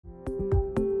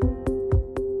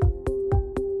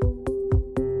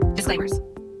Disclaimers.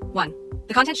 1.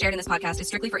 The content shared in this podcast is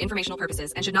strictly for informational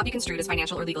purposes and should not be construed as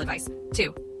financial or legal advice.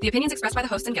 2. The opinions expressed by the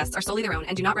hosts and guests are solely their own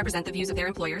and do not represent the views of their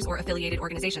employers or affiliated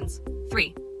organizations.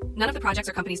 3. None of the projects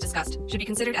or companies discussed should be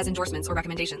considered as endorsements or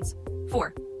recommendations.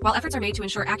 4. While efforts are made to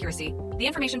ensure accuracy, the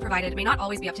information provided may not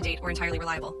always be up to date or entirely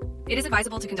reliable. It is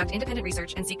advisable to conduct independent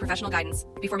research and seek professional guidance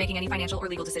before making any financial or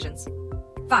legal decisions.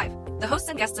 5. The hosts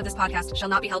and guests of this podcast shall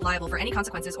not be held liable for any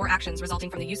consequences or actions resulting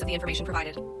from the use of the information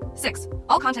provided. 6.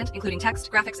 All content, including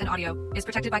text, graphics, and audio, is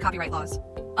protected by copyright laws.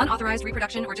 Unauthorized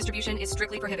reproduction or distribution is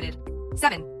strictly prohibited.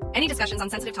 7. Any discussions on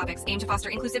sensitive topics aim to foster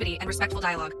inclusivity and respectful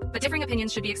dialogue, but differing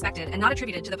opinions should be expected and not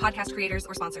attributed to the podcast creators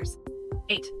or sponsors.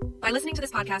 8. By listening to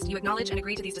this podcast, you acknowledge and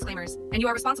agree to these disclaimers, and you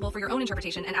are responsible for your own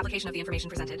interpretation and application of the information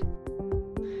presented.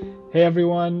 Hey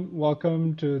everyone,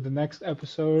 welcome to the next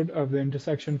episode of the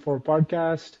Intersection4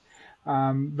 podcast.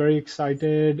 I'm very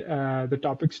excited. The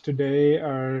topics today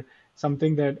are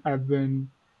something that I've been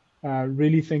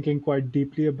really thinking quite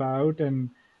deeply about, and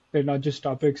they're not just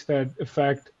topics that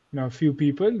affect a few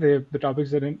people. They're the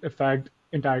topics that affect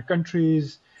entire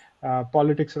countries,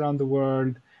 politics around the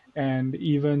world, and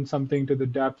even something to the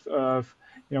depth of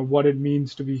what it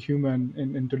means to be human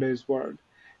in today's world.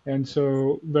 And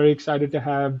so very excited to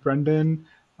have Brendan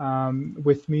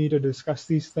with me to discuss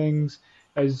these things.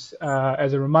 As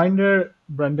a reminder,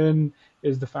 Brendan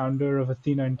is the founder of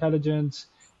Athena Intelligence,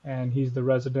 and he's the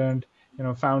resident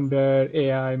founder,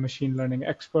 AI, machine learning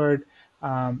expert.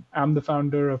 I'm the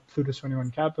founder of Plutus 21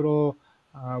 Capital.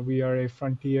 We are a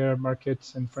frontier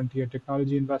markets and frontier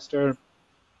technology investor.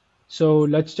 So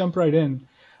let's jump right in.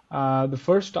 The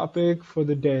first topic for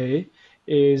the day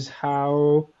is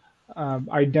how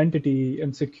identity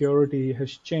and security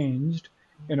has changed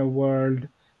in a world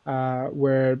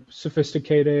where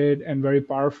sophisticated and very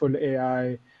powerful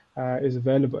AI is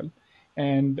available.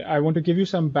 And I want to give you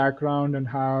some background on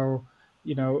how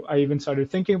I even started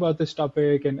thinking about this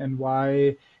topic and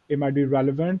why it might be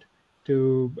relevant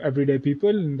to everyday people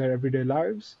in their everyday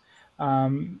lives.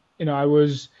 I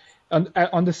was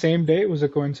on the same day, it was a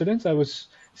coincidence. I was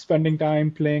spending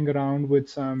time playing around with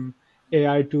some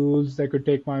AI tools that could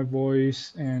take my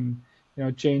voice and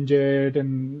change it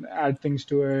and add things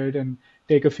to it and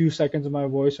take a few seconds of my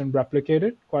voice and replicate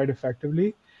it quite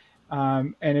effectively.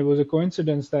 And it was a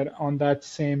coincidence that on that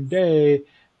same day,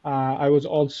 I was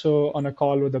also on a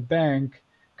call with a bank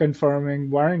confirming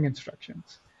wiring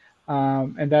instructions.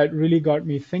 And that really got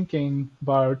me thinking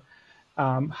about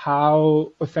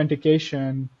how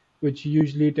authentication, which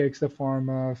usually takes the form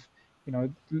of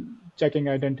checking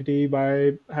identity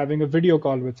by having a video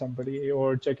call with somebody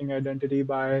or checking identity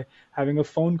by having a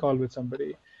phone call with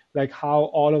somebody, like how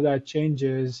all of that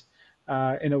changes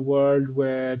in a world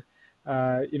where,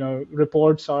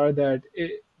 reports are that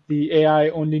the AI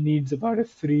only needs about a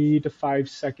 3 to 5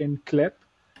 second clip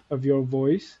of your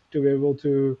voice to be able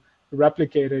to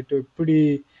replicate it to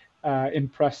pretty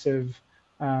impressive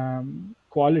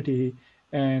quality.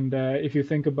 And if you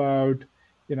think about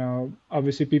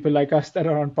obviously people like us that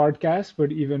are on podcasts,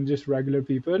 but even just regular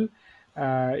people,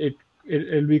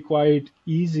 it'll be quite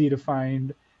easy to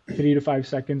find 3 to 5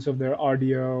 seconds of their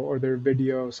audio or their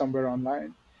video somewhere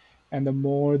online. And the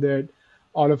more that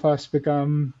all of us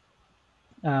become,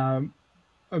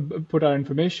 put our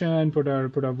information, put our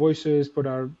voices, put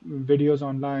our videos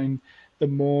online, the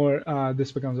more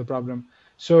this becomes a problem.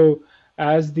 So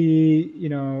as the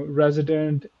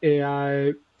resident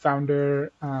AI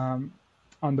founder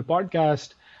on the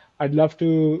podcast, I'd love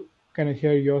to kind of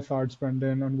hear your thoughts,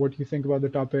 Brendan, on what you think about the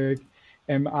topic.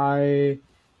 Am I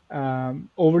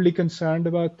overly concerned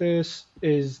about this?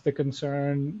 Is the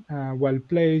concern well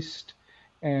placed?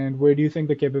 And where do you think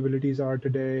the capabilities are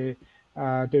today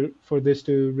for this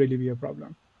to really be a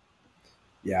problem?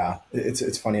 Yeah,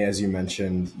 it's funny, as you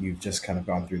mentioned, you've just kind of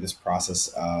gone through this process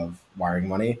of wiring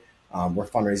money. We're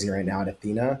fundraising right now at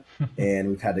Athena, and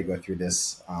we've had to go through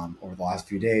this over the last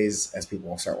few days as people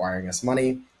will start wiring us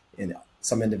money. And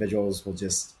some individuals will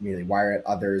just immediately wire it.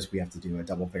 Others, we have to do a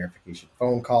double verification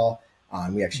phone call.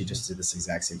 And we actually just did this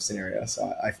exact same scenario.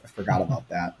 So I forgot about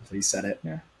that until you said it.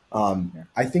 Yeah.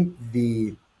 I think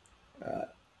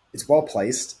it's well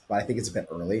placed, but I think it's a bit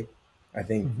early. I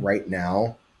think right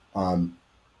now,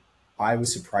 I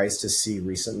was surprised to see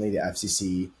recently the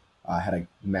FCC had a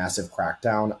massive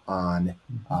crackdown on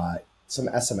some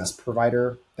SMS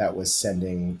provider that was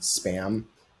sending spam.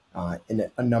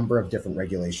 And a number of different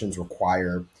regulations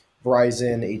require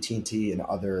Verizon, AT&T, and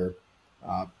other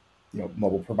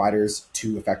mobile providers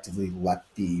to effectively let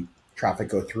the traffic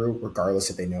go through, regardless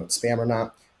if they know it's spam or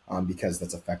not, because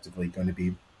that's effectively going to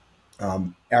be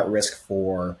at risk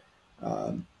for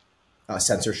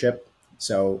censorship.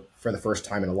 So for the first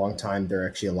time in a long time, they're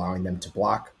actually allowing them to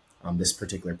block this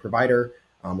particular provider,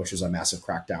 which was a massive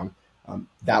crackdown.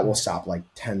 That will stop like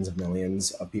tens of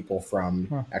millions of people from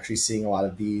Wow. actually seeing a lot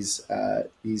of these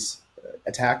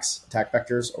attack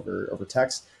vectors over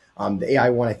text. The AI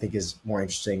one I think is more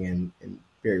interesting and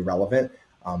very relevant,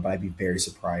 but I'd be very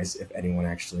surprised if anyone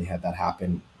actually had that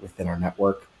happen within our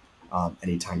network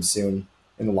anytime soon.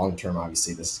 In the long term,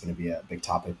 obviously, this is going to be a big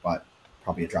topic, but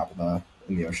probably a drop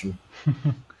in the ocean.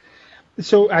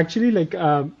 So actually, like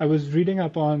I was reading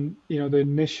up on, the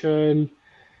initial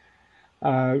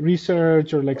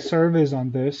research or like surveys on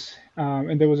this,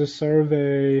 and there was a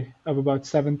survey of about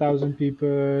 7,000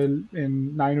 people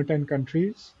in 9 or 10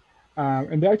 countries,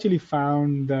 and they actually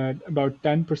found that about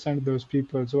 10% of those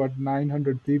people, so about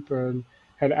 900 people,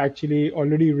 had actually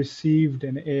already received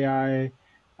an AI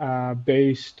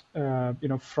based,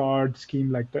 fraud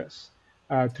scheme like this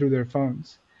through their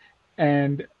phones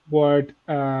and what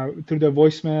through their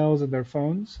voicemails and their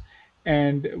phones.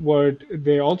 And what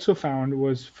they also found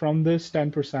was from this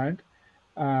 10%,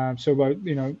 so about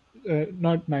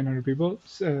not 900 people,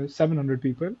 700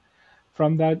 people.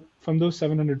 From those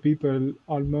 700 people,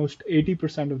 almost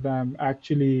 80% of them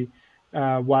actually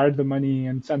wired the money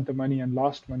and sent the money and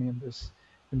lost money in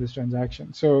this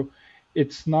transaction. So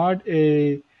it's not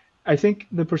a. I think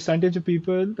the percentage of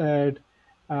people that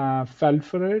fell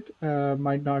for it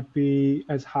might not be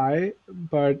as high,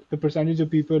 but the percentage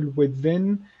of people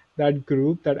within that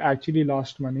group that actually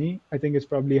lost money, I think is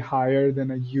probably higher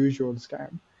than a usual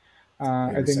scam. I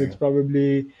I think it's understand.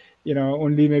 probably,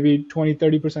 only maybe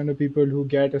 20-30% of people who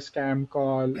get a scam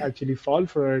call actually fall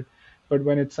for it. But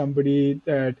when it's somebody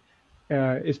that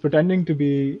is pretending to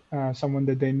be someone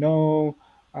that they know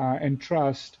and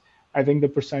trust, I think the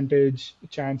percentage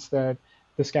chance that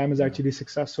the scam is Yeah. actually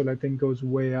successful, I think, goes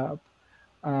way up.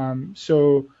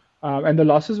 And the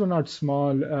losses were not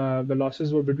small. The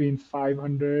losses were between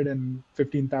 $500 and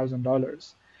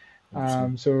 $15,000.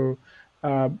 Interesting. So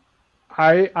uh,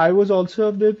 I was also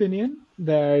of the opinion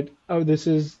that, oh, this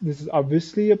is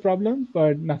obviously a problem,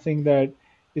 but nothing that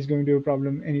is going to be a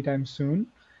problem anytime soon.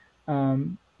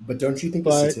 Um, But don't you think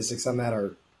the but statistics on that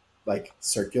are like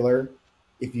circular?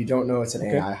 If you don't know it's an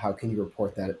okay, AI, how can you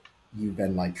report that you've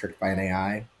been like tricked by an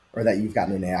AI or that you've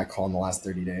gotten an AI call in the last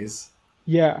 30 days?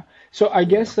 yeah. So I Yeah.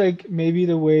 guess like maybe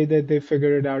the way that they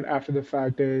figure it out after the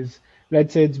fact is,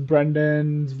 let's say it's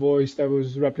Brendan's voice that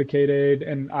was replicated,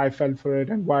 and I fell for it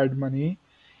and wired money.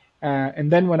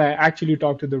 And then when I actually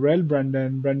talked to the real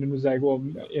Brendan, Brendan was like, well,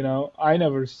 Yeah. I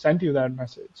never sent you that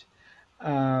message.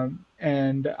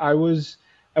 And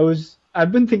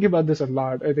I've been thinking about this a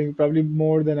lot. I think probably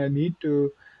more than I need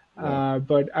to. Yeah.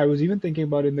 But I was even thinking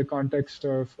about it in the context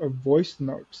of voice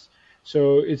notes.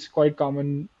 So it's quite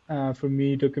common for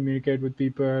me to communicate with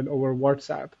people over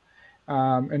WhatsApp.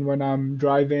 And when I'm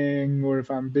driving or if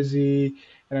I'm busy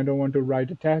and I don't want to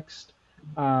write a text,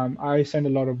 I send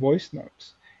a lot of voice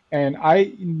notes. And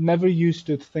I never used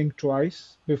to think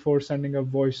twice before sending a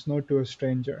voice note to a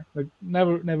stranger. Like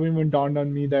never even dawned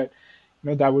on me that,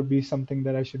 that would be something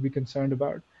that I should be concerned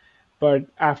about. But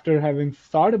after having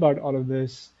thought about all of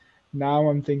this, now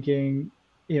I'm thinking,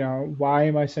 why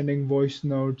am I sending voice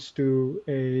notes to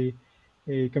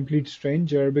a complete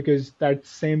stranger? Because that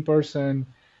same person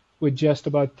with just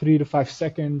about 3 to 5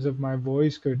 seconds of my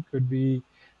voice could be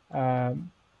um,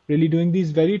 really doing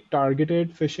these very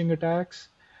targeted phishing attacks.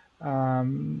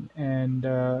 Mhm.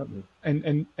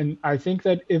 And I think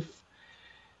that if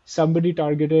somebody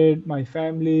targeted my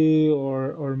family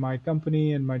or my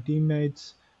company and my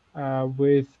teammates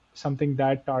with something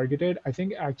that targeted, I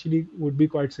think actually would be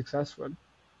quite successful.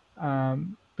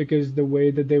 Because the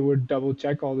way that they would double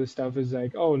check all this stuff is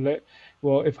like, oh,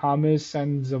 well, if Hamis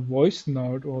sends a voice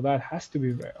note, well, that has to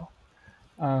be real.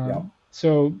 Yep.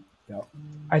 So Yep.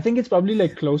 I think it's probably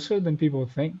like closer than people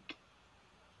think.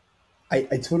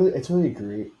 I totally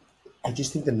agree. I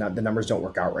just think the numbers don't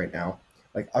work out right now.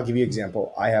 Like I'll give you an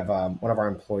example. I have one of our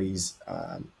employees,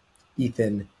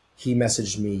 Ethan. He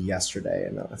messaged me yesterday,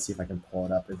 and let's see if I can pull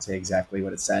it up and say exactly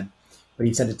what it said. But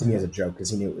he sent it to me as a joke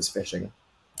because he knew it was phishing.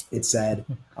 It said,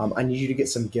 "I need you to get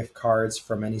some gift cards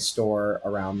from any store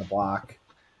around the block."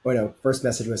 Oh no! First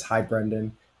message was, "Hi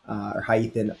Brendan," or "Hi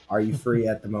Ethan. Are you free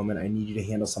at the moment? I need you to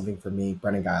handle something for me,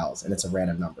 Brendan Giles," and it's a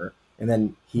random number. And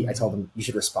then I told him, "You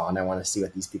should respond. I want to see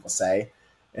what these people say."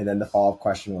 And then the follow up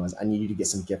question was, "I need you to get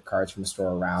some gift cards from a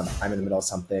store around. I'm in the middle of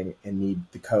something and need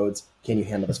the codes. Can you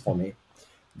handle this for me?"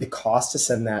 The cost to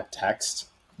send that text,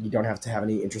 you don't have to have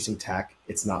any interesting tech.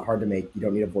 It's not hard to make. You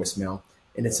don't need a voicemail,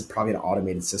 and it's probably an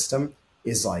automated system.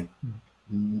 Is like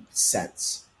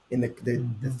cents. And the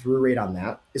Mhm. through rate on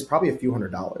that is probably a few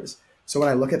 $100s. So when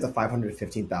I look at the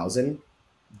 515,000,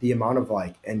 the amount of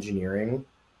like engineering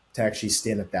to actually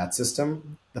stand up that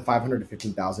system, the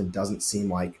 515,000 doesn't seem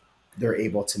like they're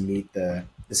able to meet the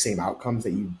same outcomes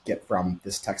that you get from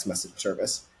this text message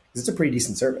service. Because it's a pretty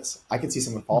decent service. I could see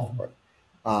someone fall for it.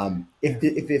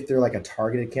 If they're like a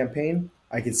targeted campaign,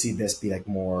 I could see this be like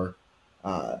more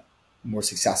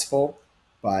successful.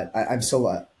 But I'm still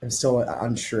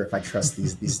unsure if I trust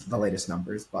these the latest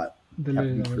numbers, but The have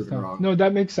to be laser proven stuff. wrong. No,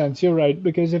 that makes sense. You're right.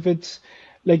 Because if it's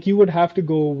like you would have to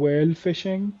go whale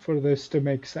fishing for this to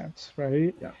make sense,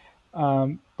 right? Yeah.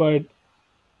 But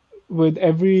with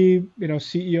every,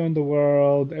 CEO in the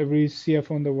world, every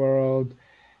CFO in the world,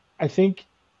 I think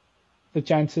the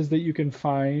chances that you can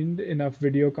find enough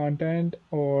video content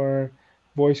or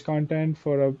voice content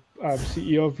for a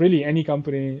CEO of really any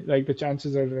company, like the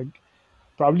chances are like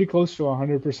probably close to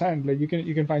 100%. Like you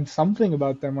can find something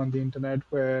about them on the internet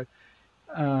where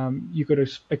you could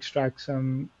extract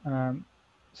some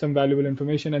valuable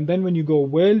information. And then when you go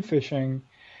whale fishing,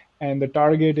 and the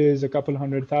target is a couple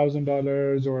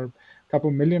 $100,000 or a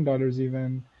couple $1 million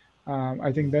even,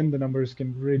 I think then the numbers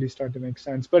can really start to make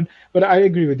sense. But I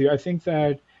agree with you. I think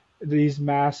that these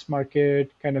mass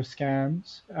market kind of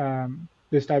scams,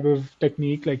 this type of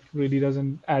technique, like really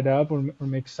doesn't add up or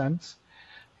make sense.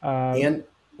 Uh, And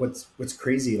what's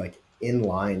crazy, like in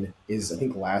line, is I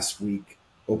think last week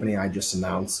OpenAI just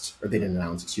announced, or they didn't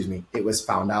announce, excuse me, it was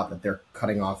found out that they're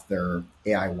cutting off their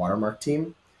AI watermark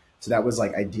team. So that was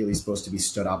like ideally supposed to be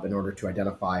stood up in order to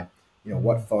identify,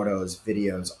 what photos,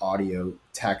 videos, audio,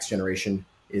 text generation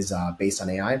is based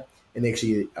on AI, and they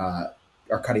actually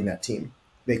are cutting that team.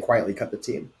 They quietly cut the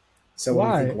team. So when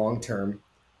we think why? long term,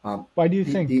 Why do you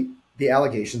the, think? the the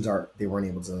allegations are they weren't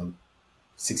able to Hmm,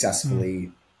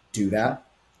 successfully do sure, that.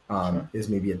 sure. Is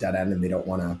maybe a dead end and they don't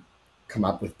want to come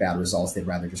up with bad results. They'd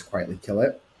rather just quietly kill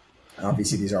it.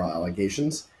 Obviously, these are all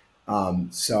allegations.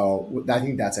 So I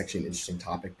think that's actually an interesting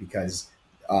topic because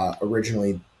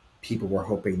originally people were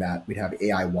hoping that we'd have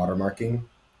AI watermarking.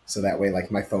 So that way,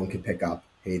 like my phone could pick up,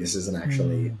 hey, this isn't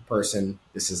actually Hmm. a person.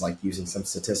 This is like using some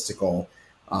statistical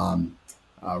um,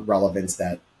 relevance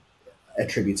that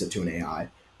attributes it to an AI.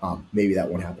 Maybe that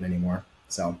won't happen anymore.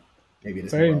 So maybe it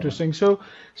is more Very relevant. interesting.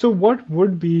 So what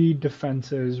would be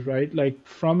defenses, right? Like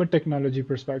from a technology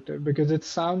perspective, because it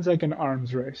sounds like an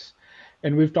arms race.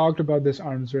 And we've talked about this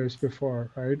arms race before,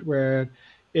 right? Where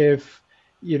if,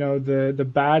 the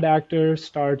bad actors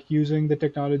start using the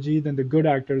technology, then the good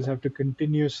actors have to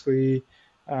continuously,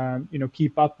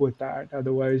 keep up with that.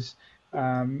 Otherwise,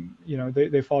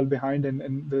 they fall behind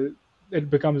and it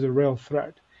becomes a real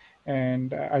threat.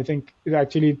 And I think it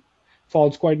actually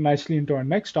falls quite nicely into our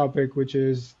next topic, which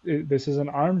is this is an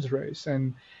arms race,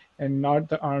 and not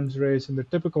the arms race in the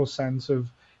typical sense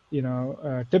of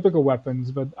typical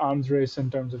weapons, but arms race in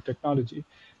terms of technology.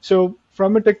 So,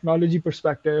 from a technology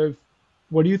perspective,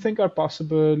 what do you think are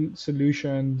possible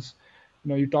solutions?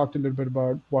 You talked a little bit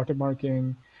about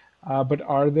watermarking, but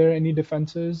are there any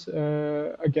defenses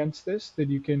against this that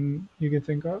you can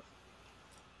think of?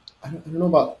 I don't know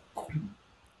about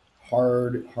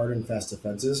hard and fast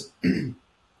defenses.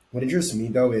 What interests me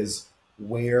though is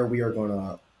where we are going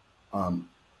to um,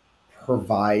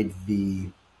 provide the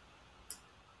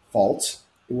fault.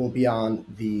 It will be on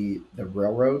the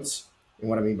railroads, and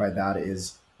what I mean by that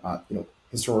is,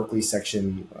 historically,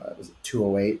 Section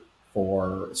 208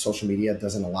 for social media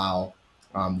doesn't allow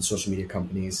the social media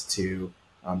companies to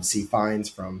see fines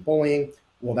from bullying.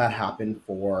 Will that happen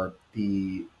for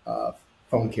the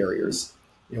phone carriers?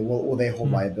 Will they hold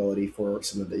Hmm. liability for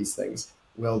some of these things?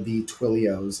 Will the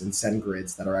Twilios and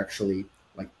SendGrids that are actually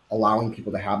like allowing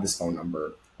people to have this phone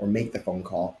number or make the phone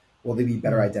call, will they be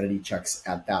better Hmm. identity checks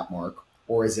at that mark,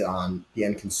 or is it on the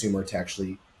end consumer to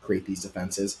actually create these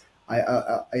defenses?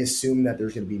 I assume that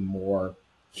there's going to be more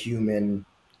human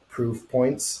proof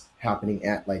points happening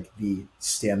at like the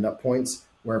stand up points.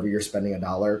 Wherever you're spending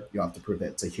 $1, you have to prove that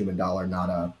it's a human dollar, not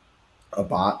a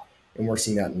bot. And we're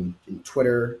seeing that in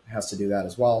Twitter has to do that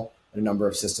as well. And a number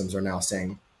of systems are now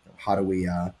saying, how do we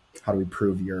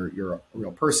prove you're a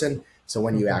real person? So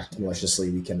when Real you act person. maliciously,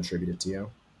 we can attribute it to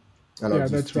you. I don't know. Yeah,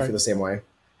 Do you, that's do you feel right. the same way?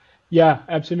 Yeah,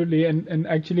 absolutely. And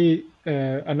actually,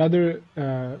 another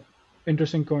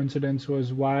interesting coincidence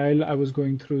was while I was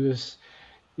going through this,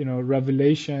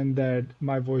 revelation that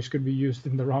my voice could be used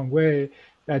in the wrong way,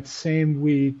 that same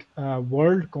week,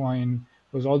 WorldCoin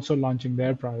was also launching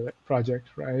their project,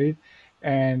 right?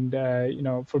 And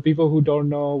for people who don't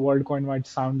know, WorldCoin might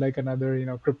sound like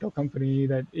another, crypto company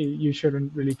that you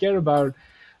shouldn't really care about,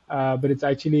 but it's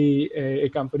actually a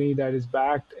company that is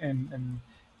backed and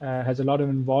has a lot of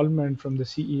involvement from the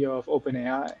CEO of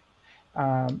OpenAI.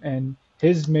 And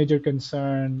his major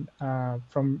concern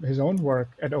from his own work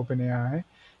at OpenAI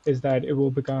is that it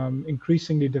will become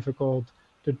increasingly difficult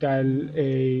to tell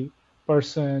a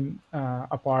person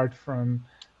apart from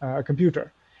a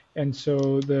computer. And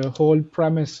so the whole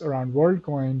premise around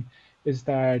WorldCoin is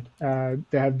that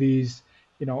they have these,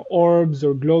 orbs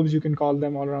or globes, you can call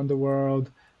them, all around the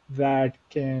world that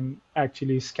can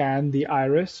actually scan the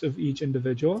iris of each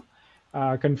individual,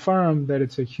 confirm that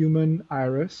it's a human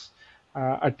iris,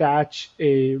 attach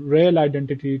a real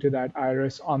identity to that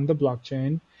iris on the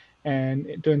blockchain, and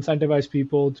to incentivize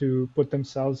people to put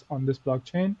themselves on this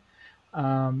blockchain,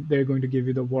 they're going to give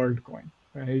you the world coin,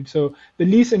 right? So the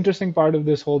least interesting part of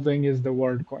this whole thing is the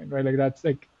world coin, right? Like that's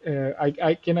like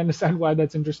I can understand why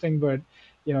that's interesting, but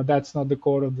that's not the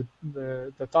core of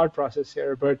the thought process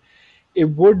here. But it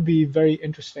would be very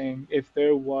interesting if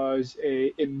there was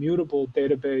a immutable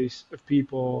database of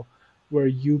people where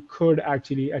you could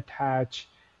actually attach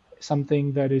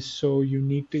something that is so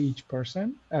unique to each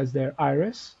person as their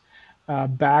iris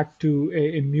back to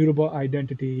a immutable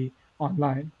identity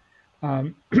online.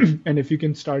 And if you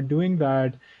can start doing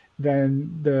that,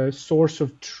 then the source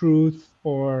of truth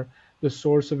or the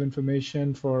source of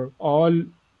information for all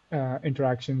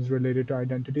interactions related to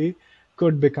identity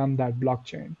could become that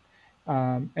blockchain.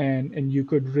 And you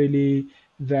could really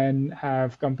then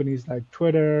have companies like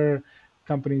Twitter,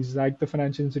 companies like the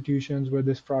financial institutions where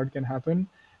this fraud can happen,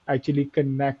 actually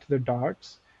connect the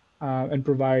dots and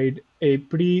provide a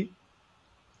pretty,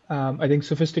 I think,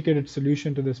 sophisticated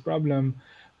solution to this problem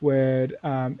where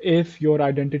if your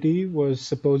identity was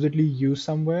supposedly used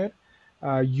somewhere,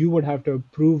 you would have to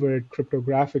prove it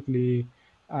cryptographically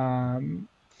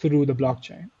through the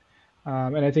blockchain.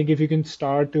 And I think if you can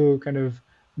start to kind of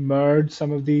merge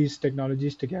some of these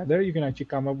technologies together, you can actually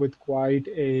come up with quite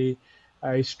a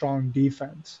strong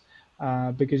defense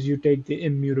because you take the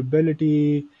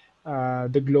immutability,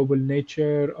 the global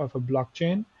nature of a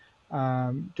blockchain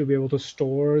to be able to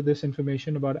store this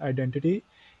information about identity.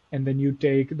 And then you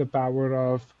take the power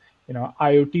of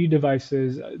IoT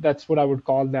devices. That's what I would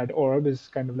call that orb, is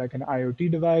kind of like an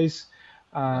IoT device.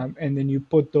 And then you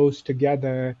put those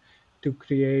together to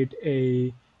create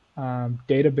a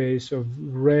database of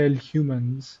real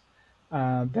humans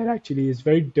that actually is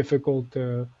very difficult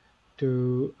to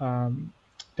um,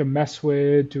 to mess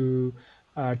with, to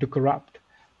corrupt.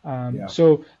 Yeah.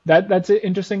 So that's an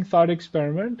interesting thought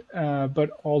experiment, but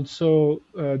also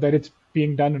that it's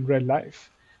being done in real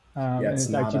life, Yeah. and It's it's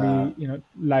not, actually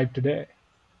live today.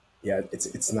 yeah,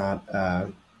 it's not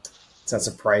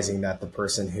surprising that the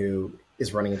person who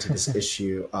is running into this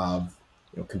issue of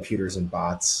computers and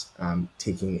bots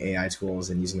taking AI tools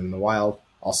and using them in the wild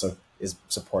also is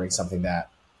supporting something that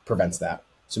prevents that.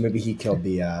 So maybe he killed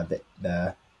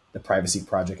the privacy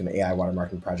project and the AI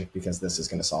watermarking project because this is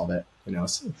going to solve it. Who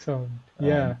knows? So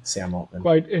yeah, Sam Altman.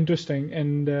 quite interesting,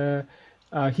 and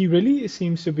he really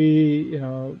seems to be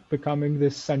becoming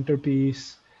this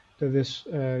centerpiece to this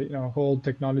whole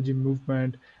technology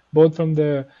movement, both from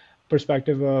the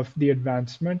perspective of the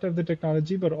advancement of the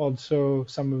technology, but also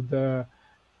some of the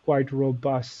quite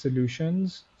robust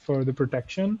solutions for the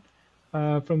protection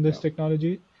from this Yeah.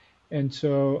 technology. And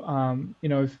so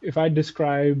if I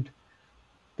described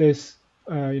this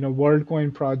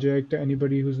WorldCoin project to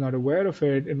anybody who's not aware of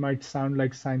it, it might sound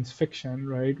like science fiction,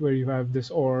 right? Where you have this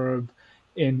orb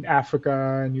in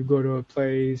Africa and you go to a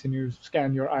place and you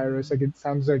scan your iris. Like, it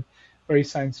sounds like very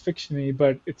science fictiony,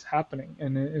 but it's happening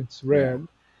and it's Yeah. real.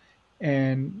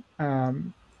 And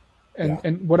and Yeah.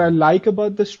 and what I like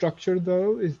about the structure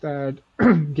though is that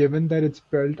given that it's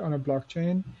built on a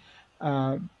blockchain,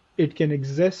 uh, it can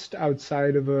exist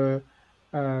outside of a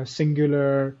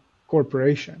singular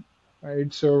corporation,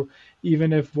 right? So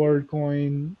even if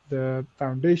WorldCoin, the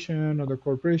foundation or the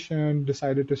corporation,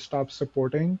 decided to stop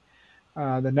supporting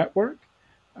the network,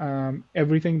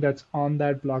 everything that's on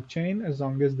that blockchain, as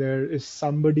long as there is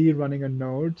somebody running a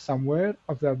node somewhere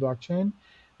of that blockchain,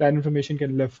 that information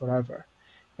can live forever.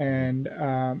 And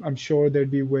I'm sure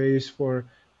there'd be ways for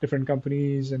different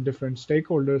companies and different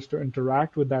stakeholders to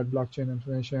interact with that blockchain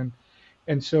information.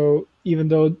 And so even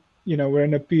though we're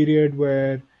in a period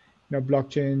where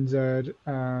blockchains are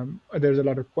there's a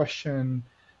lot of question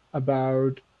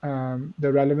about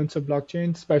the relevance of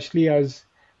blockchain, especially as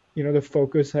the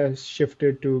focus has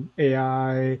shifted to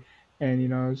AI and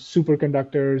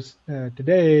superconductors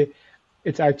today.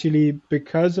 It's actually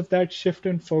because of that shift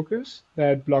in focus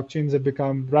that blockchains have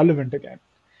become relevant again,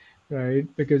 right?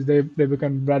 Because they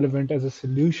become relevant as a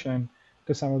solution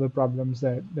to some of the problems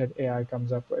that AI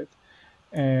comes up with.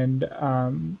 And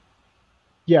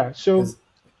yeah, so Has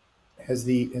has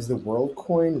the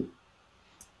WorldCoin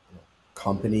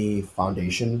company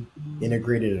foundation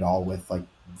integrated at all with like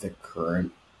the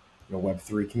current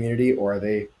Web3 community, or are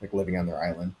they like living on their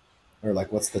island, or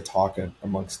like what's the talk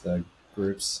amongst the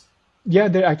groups? Yeah,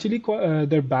 they're actually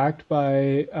they're backed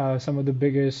by some of the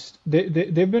biggest.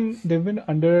 They've been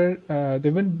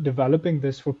developing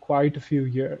this for quite a few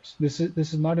years. This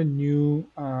is not a new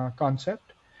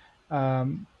concept.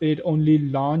 It only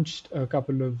launched a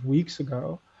couple of weeks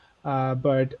ago,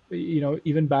 but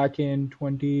even back in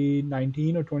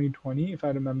 2019 or 2020, if I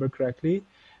remember correctly,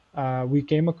 we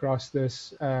came across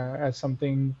this as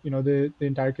something the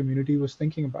entire community was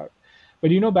thinking about. But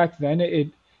back then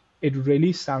it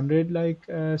really sounded like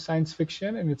science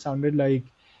fiction, and it sounded like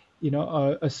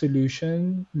a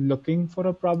solution looking for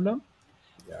a problem,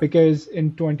 Yeah, because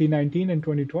in 2019 and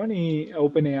 2020,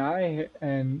 OpenAI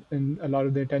and a lot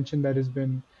of the attention that has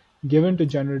been given to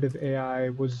generative AI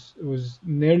was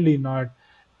nearly not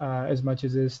as much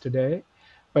as it is today.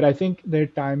 But I think the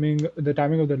timing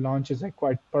of the launch is like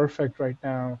quite perfect right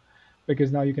now,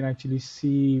 because now you can actually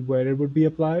see where it would be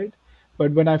applied.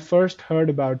 But when I first heard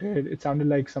about it, it sounded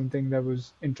like something that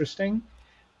was interesting,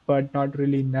 but not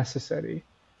really necessary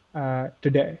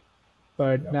today.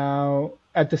 But yeah, now,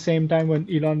 at the same time, when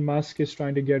Elon Musk is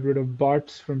trying to get rid of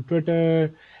bots from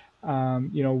Twitter,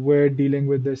 we're dealing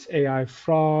with this AI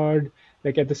fraud.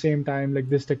 Like at the same time, like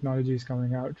this technology is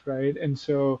coming out, right? And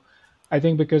so, I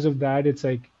think because of that, it's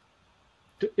like,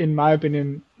 in my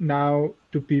opinion, now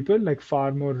to people like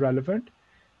far more relevant,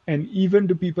 and even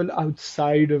to people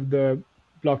outside of the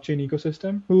blockchain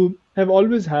ecosystem who have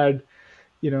always had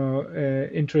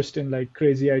interest in like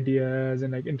crazy ideas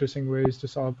and like interesting ways to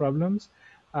solve problems.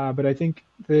 But I think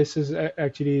this is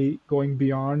actually going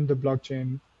beyond the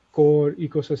blockchain core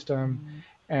ecosystem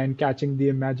and catching the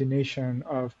imagination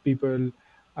of people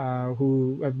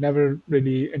who have never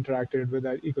really interacted with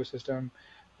that ecosystem,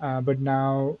 but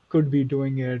now could be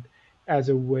doing it as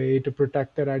a way to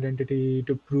protect their identity,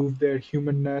 to prove their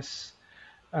humanness,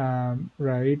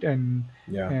 right,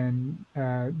 yeah, and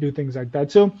do things like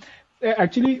that. So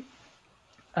actually,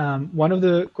 one of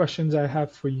the questions I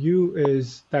have for you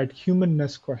is that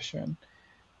humanness question,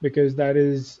 because that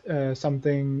is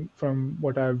something from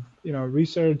what I've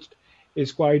researched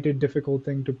is quite a difficult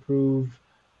thing to prove,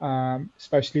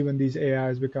 especially when these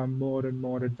AIs become more and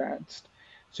more advanced.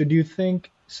 So do you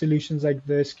think solutions like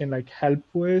this can like help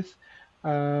with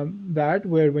that,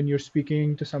 where when you're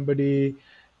speaking to somebody,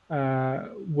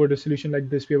 would a solution like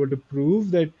this be able to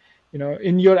prove that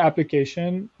in your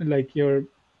application, like your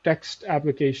text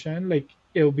application, like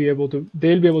they'll be able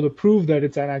to prove that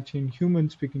it's an actual human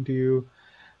speaking to you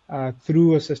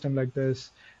through a system like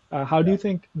this. How do yeah. you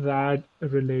think that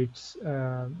relates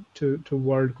to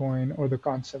WorldCoin or the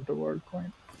concept of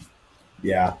WorldCoin?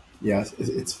 Yeah, yeah,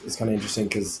 it's kind of interesting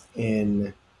because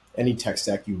in any tech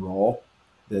stack you roll,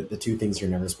 the two things you're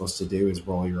never supposed to do is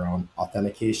roll your own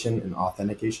authenticate and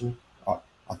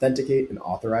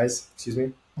authorize. Excuse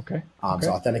me. Okay. So Okay.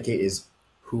 authenticate is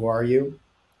who are you,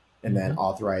 and then Hmm.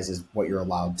 authorize is what you're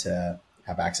allowed to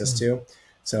have access Hmm. to.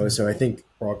 So I think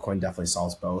WorldCoin definitely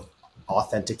solves both.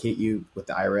 Authenticate you with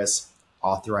the iris,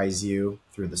 authorize you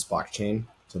through this blockchain.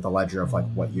 So the ledger of like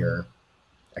what you're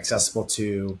accessible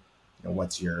to,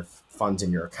 what's your funds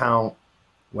in your account,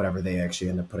 whatever they actually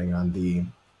end up putting on the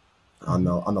Hmm.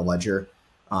 ledger.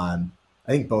 I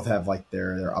think both have like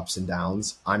their ups and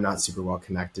downs. I'm not super well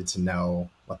connected to know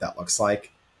what that looks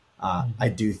like. I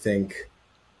Hmm. do think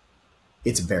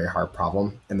it's a very hard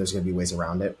problem, and there's going to be ways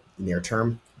around it near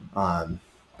term. Um,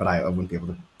 but I wouldn't be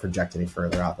able to project any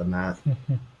further out than that.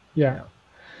 Yeah. Yeah.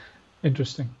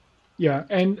 Interesting. Yeah,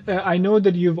 and I know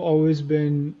that you've always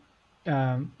been,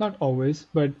 not always,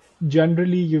 but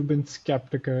generally you've been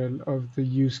skeptical of the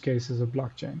use cases of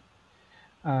blockchain,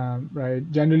 right?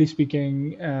 Generally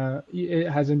speaking, it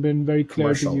hasn't been very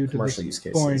clear to you to Commercial this use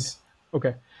point. cases.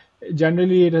 Okay.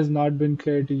 Generally, it has not been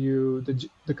clear to you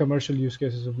the commercial use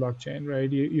cases of blockchain,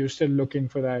 right? You're still looking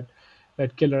for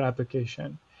that killer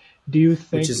application. Do you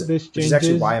think this Which is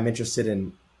actually why changes? I'm interested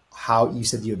in how you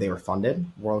said they were funded.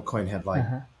 WorldCoin had like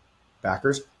Uh-huh.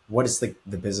 backers. What is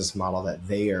the business model that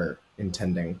they are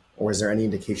intending, or is there any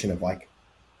indication of like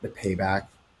the payback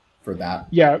for that?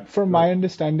 Yeah, from Right. my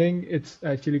understanding, it's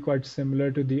actually quite similar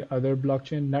to the other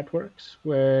blockchain networks,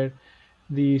 where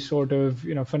the sort of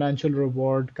financial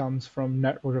reward comes from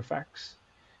network effects.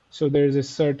 So there's a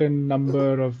certain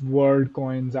number of world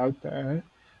coins out there,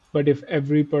 but if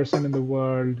every person in the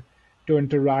world to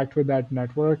interact with that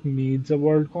network needs a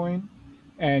world coin,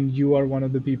 and you are one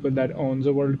of the people that owns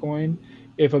a world coin,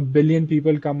 if 1 billion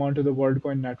people come onto the world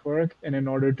coin network, and in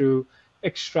order to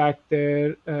extract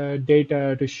their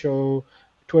data to show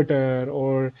Twitter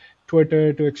or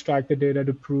Twitter to extract the data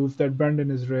to prove that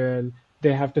Brendan is real,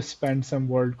 they have to spend some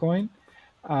WorldCoin.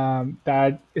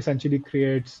 That essentially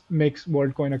makes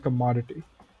WorldCoin a commodity,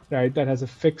 right? That has a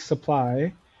fixed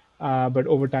supply, but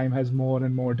over time has more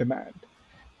and more demand,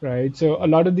 right? So a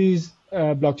lot of these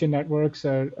blockchain networks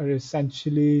are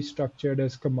essentially structured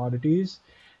as commodities.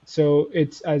 So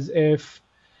it's as if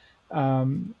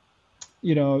um,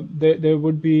 there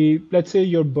would be, let's say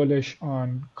you're bullish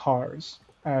on cars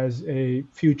as a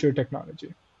future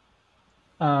technology.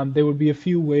 There would be a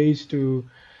few ways to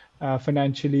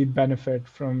financially benefit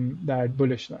from that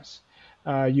bullishness.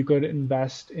 You could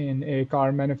invest in a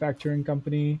car manufacturing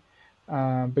company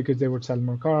because they would sell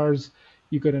more cars.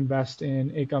 You could invest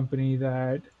in a company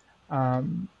that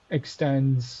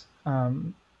extends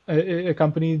a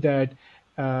company that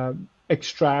uh,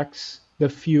 extracts the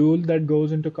fuel that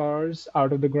goes into cars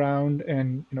out of the ground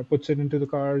and puts it into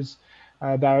the cars.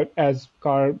 That as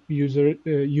car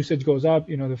usage goes up,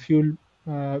 the fuel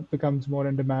becomes more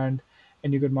in demand,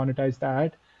 and you could monetize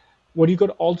that. What you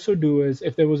could also do is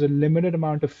if there was a limited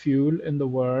amount of fuel in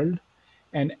the world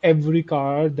and every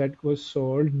car that was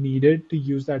sold needed to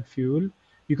use that fuel,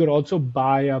 you could also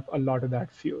buy up a lot of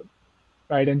that fuel,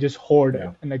 right? And just hoard Yeah.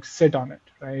 it and like sit on it,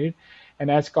 right? And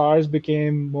as cars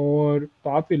became more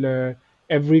popular,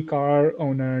 every car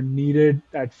owner needed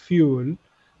that fuel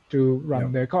to run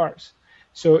Yep. their cars.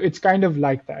 So it's kind of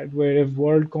like that, where if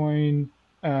WorldCoin,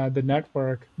 the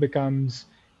network, becomes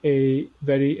a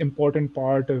very important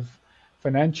part of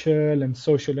financial and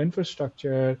social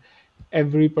infrastructure,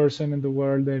 every person in the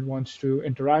world that wants to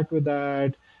interact with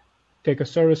that, take a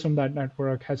service from that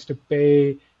network, has to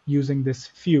pay using this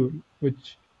fuel,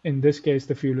 which in this case,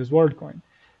 the fuel is WorldCoin.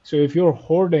 So if you're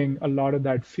hoarding a lot of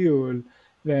that fuel,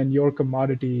 then your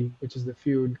commodity, which is the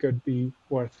fuel, could be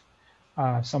worth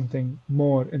something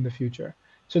more in the future.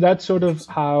 So that's sort of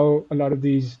Interesting. how a lot of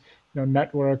these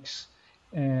networks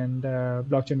and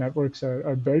blockchain networks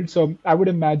are built. So I would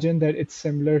imagine that it's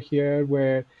similar here,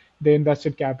 where they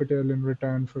invested capital in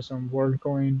return for some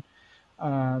WorldCoin,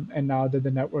 and now that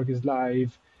the network is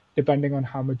live, depending on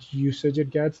how much usage it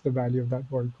gets, the value of that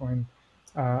WorldCoin,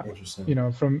 uh,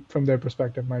 Interesting. from their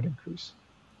perspective, might increase.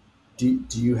 Do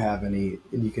you have any,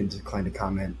 and you can decline to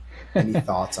comment, any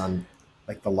thoughts on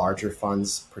like the larger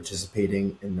funds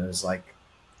participating in those like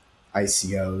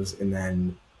ICOs and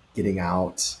then getting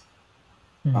out?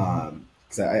 Mhm.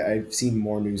 Because I've seen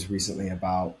more news recently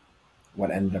about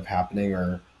what ended up happening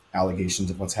or allegations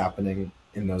of what's happening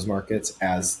in those markets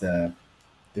as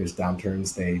there's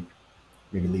downturns, they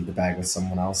maybe leave the bag with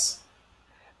someone else.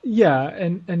 Yeah,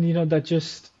 and that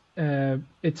just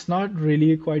it's not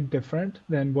really quite different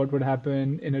than what would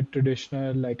happen in a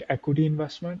traditional like equity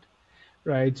investment,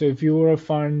 right? So if you were a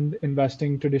fund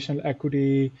investing traditional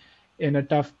equity in a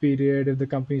tough period, if the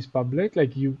company is public,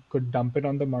 like you could dump it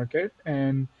on the market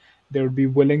and there would be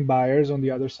willing buyers on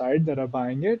the other side that are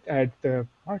buying it at the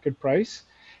market price.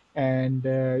 And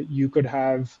you could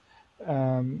have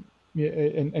and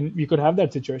you could have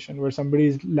that situation where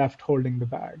somebody's left holding the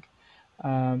bag,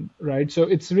 right? So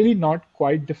it's really not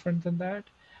quite different than that,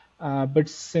 but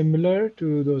similar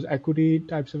to those equity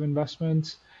types of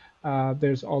investments.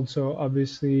 There's also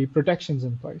obviously protections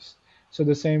in place. So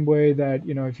the same way that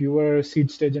if you were a seed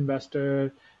stage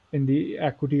investor in the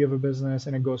equity of a business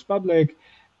and it goes public,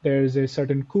 there's a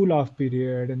certain cool off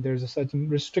period and there's a certain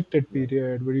restricted Yeah.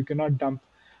 period where you cannot dump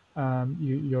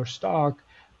your stock.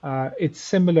 It's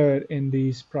similar in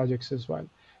these projects as well,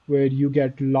 where you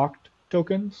get locked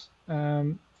tokens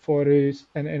and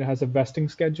it has a vesting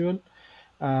schedule.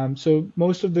 So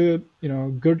most of the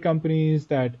good companies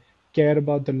that care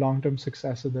about the long-term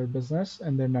success of their business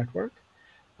and their network,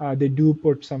 they do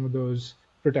put some of those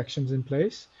protections in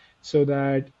place so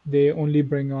that they only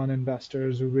bring on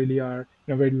investors who really are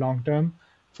very long-term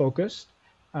focused.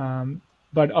 Um,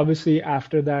 but obviously,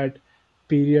 after that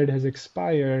period has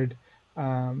expired,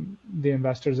 the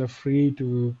investors are free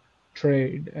to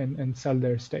trade and sell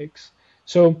their stakes.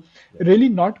 So Yeah. really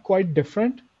not quite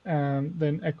different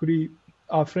than equity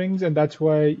offerings, and that's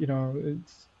why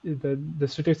the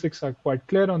statistics are quite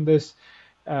clear on this.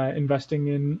 Investing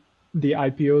in the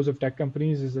IPOs of tech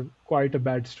companies is quite a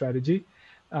bad strategy,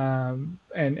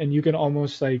 and you can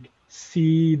almost like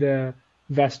see the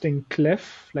vesting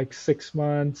cliff like 6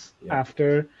 months Yep.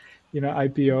 after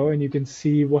IPO, and you can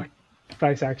see what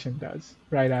price action does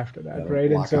right after Yeah. that, The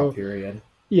right? And lockout so period. Yep.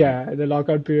 yeah, the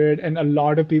lockout period, and a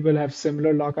lot of people have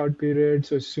similar lockout periods.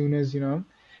 So as soon as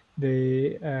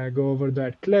they go over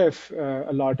that cliff,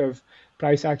 a lot of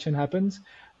price action happens.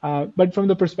 But from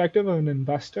the perspective of an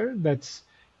investor, that's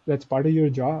part of your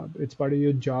job. It's part of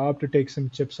your job to take some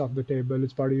chips off the table.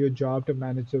 It's part of your job to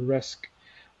manage the risk.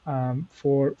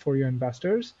 for your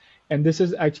investors. And this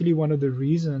is actually one of the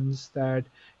reasons that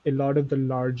a lot of the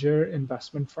larger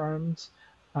investment firms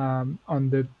on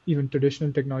the even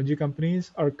traditional technology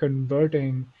companies are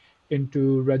converting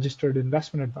into registered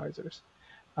investment advisors.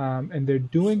 And they're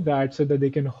doing that so that they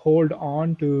can hold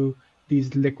on to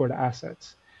these liquid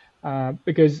assets.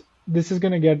 Because this is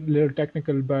going to get a little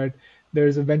technical, but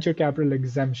there's a venture capital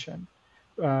exemption.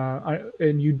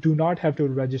 And you do not have to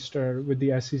register with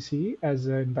the SEC as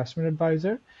an investment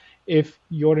advisor if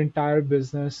your entire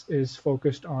business is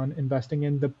focused on investing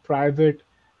in the private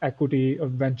equity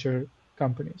of venture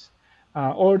companies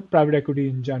or private equity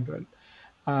in general.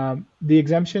 The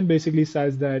exemption basically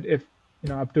says that if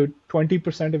up to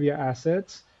 20% of your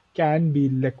assets can be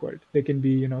liquid, they can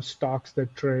be stocks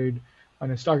that trade on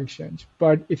a stock exchange.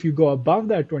 But if you go above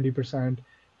that 20%,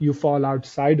 you fall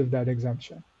outside of that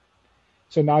exemption.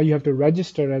 So now you have to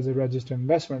register as a registered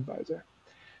investment advisor.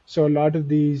 So a lot of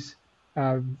these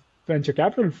uh, venture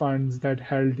capital funds that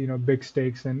held big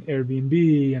stakes in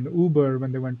Airbnb and Uber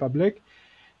when they went public,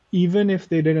 even if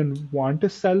they didn't want to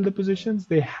sell the positions,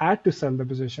 they had to sell the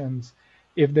positions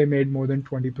if they made more than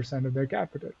 20% of their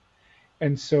capital.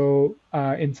 And so,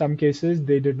 in some cases,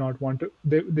 they did not want to.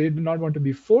 They did not want to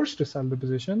be forced to sell the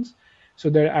positions, so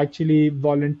they're actually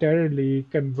voluntarily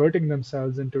converting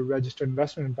themselves into registered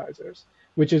investment advisors,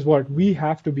 which is what we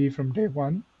have to be from day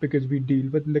one because we deal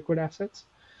with liquid assets.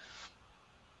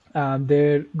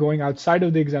 They're going outside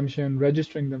of the exemption,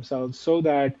 registering themselves so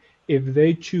that if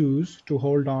they choose to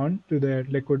hold on to their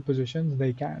liquid positions,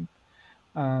 they can.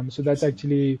 So that's Interesting.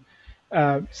 actually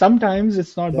sometimes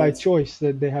it's not by That's choice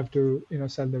that they have to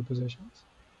sell their positions.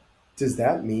 Does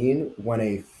that mean when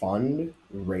a fund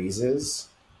raises,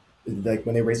 like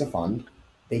when they raise a fund,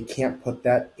 they can't put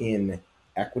that in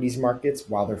equities markets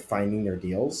while they're finding their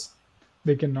deals?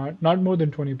 They cannot, not more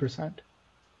than 20%,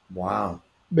 Wow.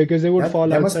 because they would That fall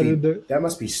that must outside of be the. that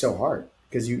must be so hard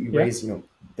because you Yeah, raise your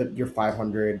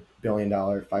 $500 billion,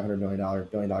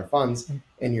 $500 million funds,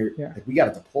 and you're yeah, like we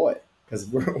got to deploy it because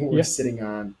we're yeah. sitting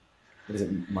on what is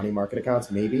it, money market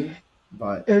accounts maybe,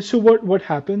 but So what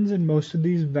happens in most of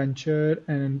these venture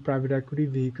and private equity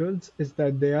vehicles is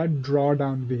that they are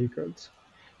drawdown vehicles.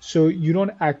 So you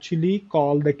don't actually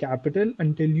call the capital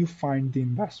until you find the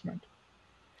investment.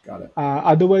 got it.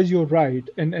 Otherwise, you're right.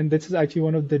 And this is actually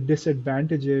one of the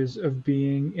disadvantages of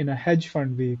being in a hedge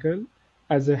fund vehicle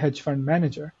as a hedge fund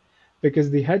manager, because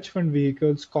the hedge fund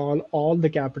vehicles call all the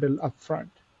capital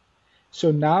upfront.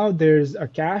 So now there's a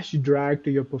cash drag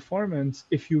to your performance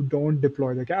if you don't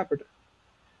deploy the capital,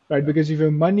 right? Yeah. Because if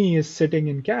your money is sitting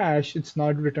in cash, it's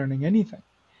not returning anything.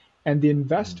 And the Mhm.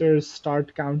 investors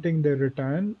start counting their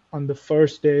return on the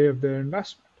first day of their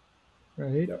investment,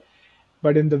 right? Yep.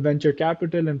 But in the venture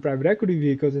capital and private equity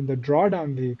vehicles, in the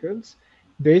drawdown vehicles,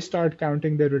 they start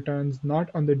counting their returns not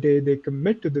on the day they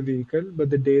commit to the vehicle, but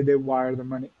the day they wire the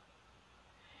money.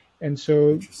 And so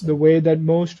the Interesting. way that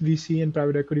most VC and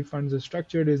private equity funds are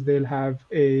structured is they'll have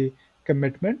a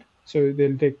commitment. So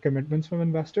they'll take commitments from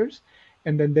investors,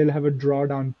 and then they'll have a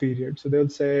drawdown period. So they'll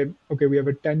say, okay, we have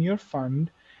a 10-year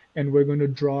fund and we're going to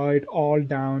draw it all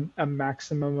down a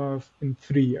maximum of in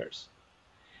 3 years.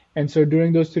 And so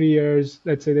during those 3 years,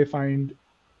 let's say they find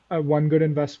one good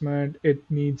investment, it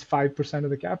needs 5%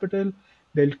 of the capital.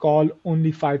 They'll call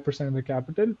only 5% of the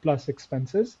capital plus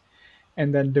expenses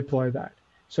and then deploy that.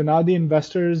 So now the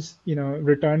investor's,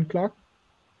 return clock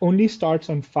only starts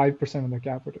on 5% of the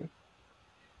capital.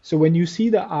 So when you see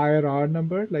the IRR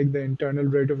number, like the internal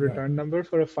rate of Right. return number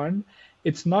for a fund,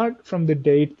 it's not from the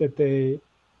date that they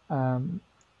um,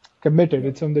 committed.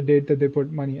 Yep. It's on the date that they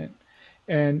put money in.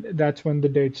 And that's when the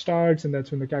date starts and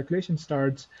that's when the calculation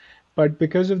starts. But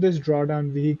because of this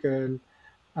drawdown vehicle,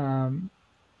 um,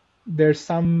 there's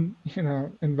some,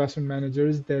 investment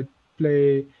managers that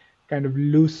play kind of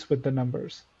loose with the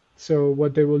numbers. So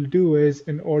what they will do is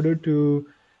in order to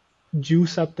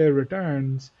juice up their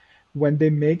returns, when they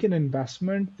make an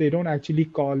investment, they don't actually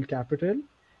call capital.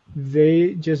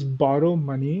 They just borrow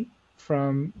money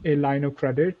from a line of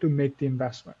credit to make the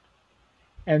investment,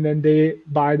 and then they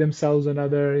buy themselves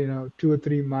another 2 or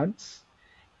 3 months,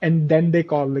 and then they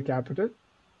call the capital,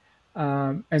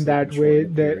 and So they can that way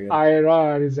shorten the the period.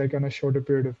 IRR is like on a shorter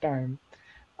period of time.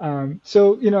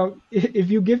 So if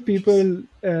you give people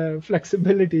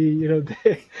flexibility,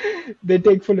 they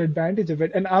take full advantage of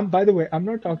it. And by the way, I'm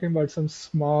not talking about some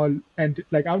small, and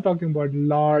like I'm talking about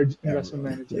large investment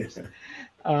Everyone. managers.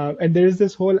 Yeah. And there is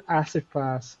this whole asset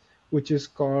class which is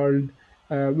called,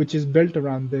 which is built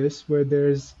around this, where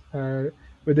there's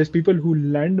people who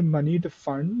lend money to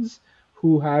funds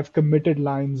who have committed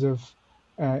lines of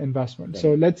investment. So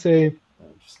Right. let's say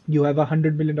Interesting. You have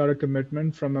 $100 million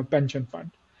commitment from a pension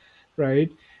fund,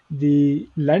 right? The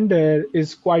lender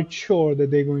is quite sure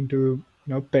that they're going to,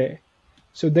 pay.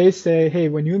 So they say, hey,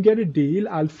 when you get a deal,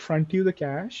 I'll front you the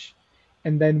cash.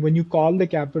 And then when you call the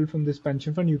capital from this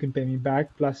pension fund, you can pay me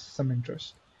back plus some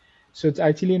interest. So it's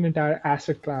actually an entire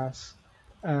asset class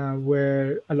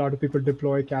where a lot of people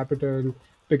deploy capital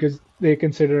because they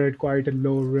consider it quite a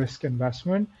low risk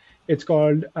investment. It's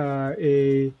called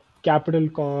a capital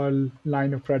call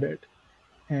line of credit,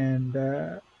 and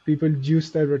people juice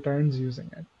their returns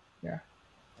using it. Yeah.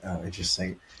 Oh,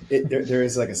 interesting. There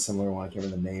is like a similar one. I can't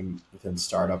remember the name within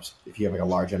startups. If you have like a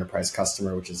large enterprise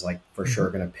customer, which is like for Hmm. sure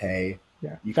going to pay,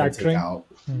 Yeah. you can take Factoring. out,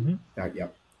 Hmm.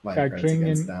 yep, line of credits Factoring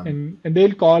against and, them. and and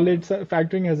they'll call Yeah. it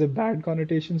factoring has a bad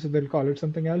connotation, so they'll call it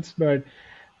something else. But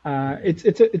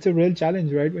Mhm. it's a real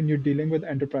challenge, right? When you're dealing with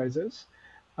enterprises,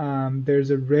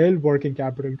 there's a real working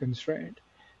capital constraint,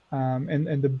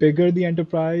 and the bigger the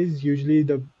enterprise, usually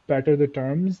the better the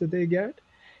terms that they get.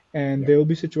 And Yep. there will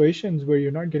be situations where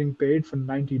you're not getting paid for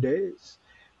 90 days,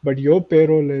 but your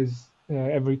payroll is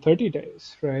every 30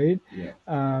 days, right? Yep.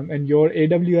 And your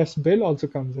AWS bill also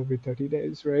comes every 30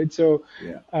 days, right? So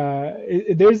Yeah.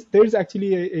 there's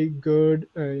actually a good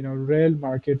real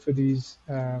market for these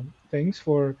things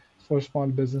for small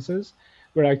businesses.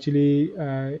 We're actually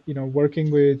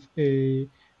working with a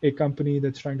company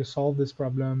that's trying to solve this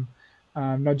problem,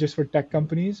 not just for tech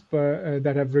companies but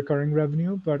that have recurring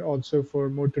revenue, but also for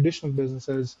more traditional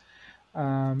businesses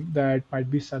that might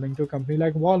be selling to a company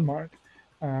like Walmart,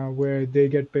 where they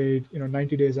get paid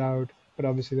 90 days out, but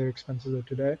obviously their expenses are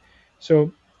today.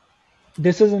 So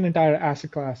this is an entire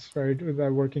asset class, right, with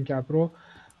that working capital.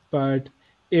 But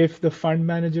if the fund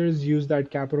managers use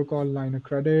that capital call line of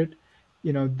credit,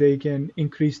 they can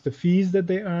increase the fees that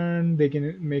they earn. They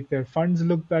can make their funds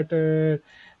look better.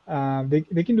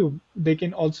 They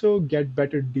can also get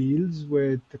better deals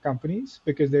with the companies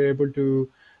because they're able to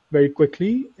very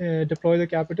quickly deploy the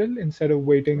capital instead of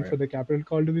waiting for Right. the capital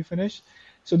call to be finished.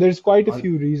 So there's quite a On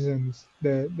few reasons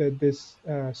that this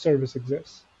service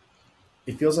exists.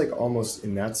 It feels like almost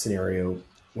in that scenario,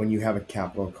 when you have a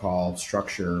capital call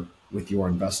structure with your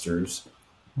investors,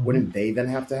 Mhm. wouldn't they then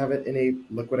have to have it in a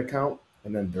liquid account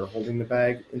and then they're holding the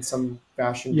bag in some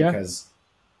fashion Yeah, because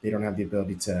they don't have the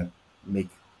ability to make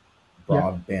yeah.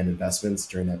 broadband investments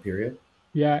during that period?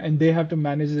 Yeah, and they have to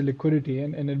manage the liquidity,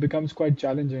 and it becomes quite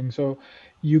challenging. So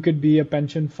you could be a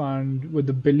pension fund with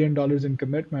 $1 billion in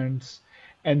commitments,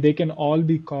 and they can all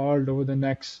be called over the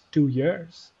next 2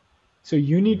 years. So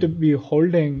you need to Mm. be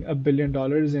holding $1 billion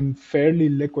in fairly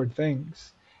liquid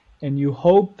things, and you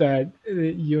hope that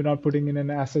you're not putting in an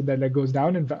asset that like goes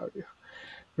down in value,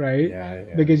 right? Yeah,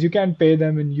 yeah. Because you can't pay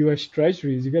them in US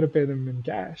treasuries, you got to pay them in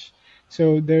cash.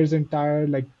 So there's entire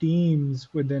like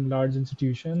teams within large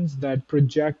institutions that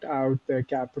project out their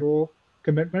capital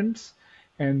commitments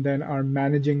and then are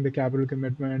managing the capital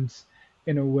commitments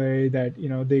in a way that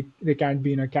they can't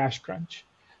be in a cash crunch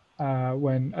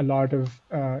when a lot of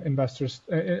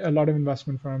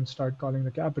investment firms start calling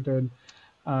the capital.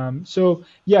 So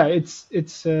yeah,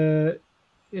 it's a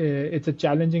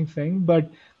challenging thing, but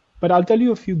I'll tell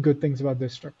you a few good things about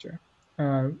this structure.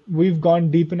 We've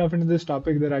gone deep enough into this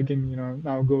topic that I can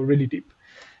now go really deep.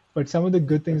 But some of the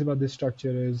good things about this structure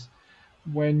is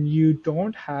when you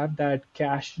don't have that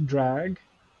cash drag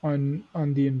on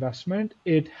the investment,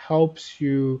 it helps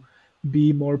you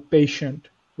be more patient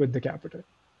with the capital,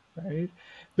 right? Yep.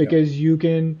 Because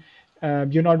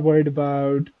you're not worried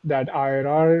about that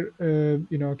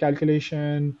IRR,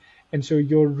 calculation, and so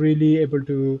you're really able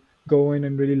to go in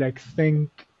and really like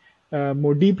think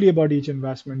more deeply about each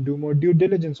investment, do more due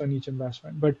diligence on each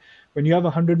investment. But when you have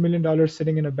 $100 million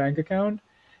sitting in a bank account,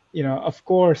 of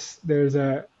course, there's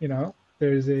a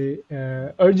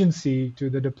urgency to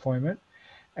the deployment.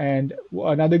 And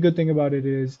another good thing about it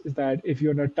is that if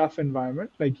you're in a tough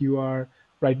environment like you are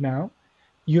right now,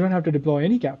 you don't have to deploy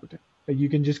any capital. Like you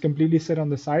can just completely sit on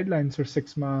the sidelines for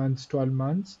 6 months, 12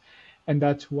 months. And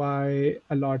that's why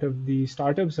a lot of the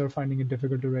startups are finding it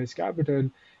difficult to raise capital,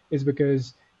 is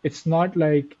because it's not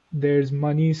like there's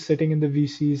money sitting in the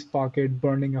VC's pocket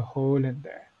burning a hole in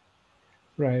there,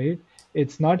 right?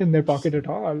 It's not in their pocket at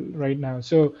all right now.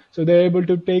 So they're able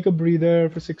to take a breather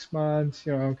for 6 months,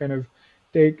 kind of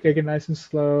take it nice and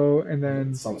slow, and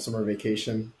then Some summer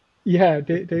vacation. yeah,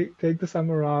 take the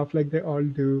summer off like they all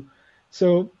do.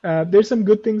 So there's some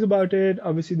good things about it.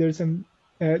 Obviously, there's some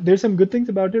good things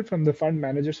about it from the fund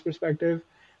manager's perspective.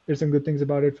 There's some good things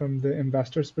about it from the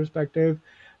investor's perspective,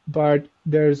 but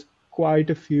there's quite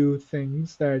a few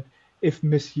things that, if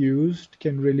misused,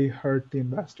 can really hurt the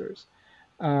investors.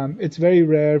 It's very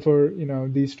rare for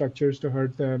these structures to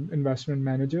hurt the investment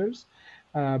managers,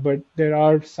 but there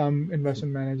are some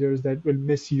investment managers that will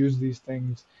misuse these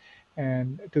things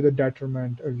and to the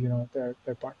detriment of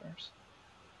their partners.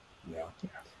 Yeah.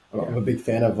 I'm Yeah, a big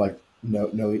fan of like know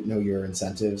your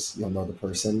incentives. You'll know the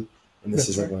person, and this that's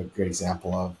is like right. a great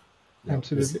example of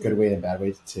there's a Absolutely. good way and a bad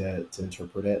way to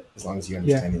interpret it. As long as you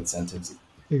Yeah, understand the incentives,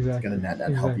 it's gonna exactly. net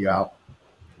help you Exactly. out.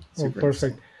 Well, Super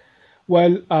interesting. perfect.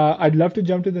 Well, I'd love to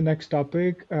jump to the next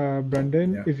topic.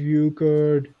 Brendan, Yeah. if you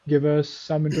could give us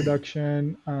some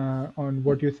introduction on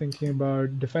what you're thinking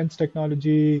about defense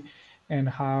technology and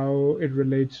how it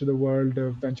relates to the world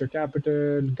of venture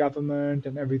capital, government,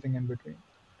 and everything in between.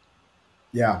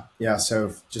 Yeah.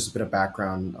 So just a bit of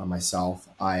background on myself.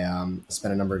 I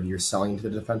spent a number of years selling to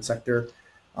the defense sector,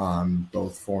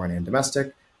 both foreign and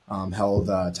domestic. Held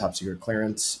top secret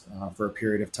clearance for a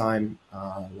period of time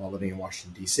while living in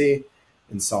Washington D.C.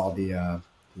 and saw the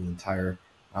entire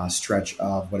stretch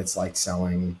of what it's like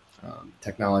selling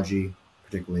technology,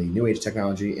 particularly new age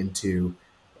technology, into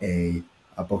a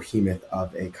behemoth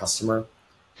of a customer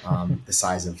the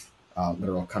size of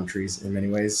literal countries in many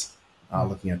ways,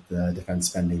 looking at the defense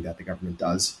spending that the government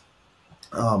does.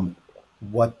 Um,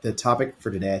 what the topic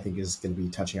for today, I think, is going to be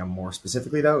touching on more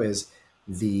specifically, though, is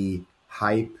the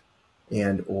hype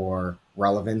and or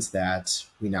relevance that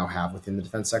we now have within the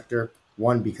defense sector.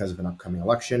 One, because of an upcoming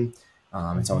election.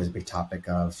 It's Mhm. always a big topic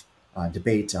of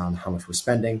debate on how much we're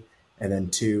spending. And then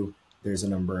two, there's a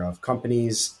number of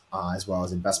companies as well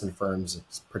as investment firms,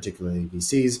 particularly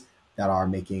VCs, that are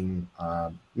making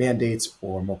mandates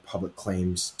or more public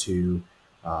claims to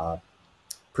uh,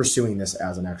 pursuing this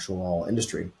as an actual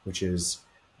industry, which is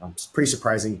pretty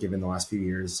surprising given the last few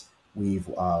years we've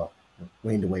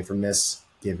waned away from this,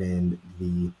 given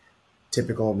the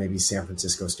typical maybe San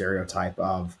Francisco stereotype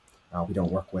of we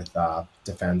don't work with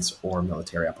defense or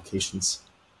military applications.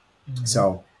 Mhm.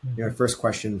 So, Mhm. first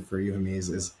question for you, Hamiz,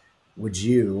 is would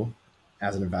you,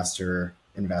 as an investor,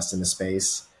 invest in the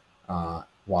space?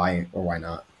 Why or why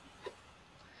not?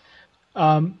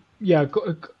 Yeah,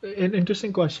 an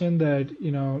interesting question that,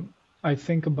 I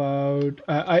think about.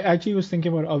 I actually was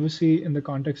thinking about, obviously, in the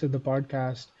context of the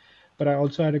podcast, but I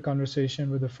also had a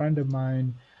conversation with a friend of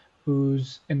mine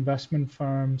whose investment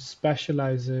firm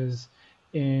specializes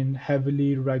in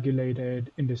heavily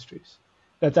regulated industries.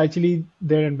 That's actually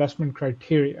their investment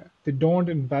criteria. They don't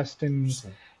invest in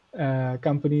Interesting.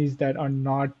 companies that are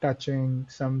not touching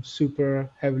some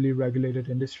super heavily regulated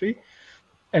industry.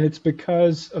 And it's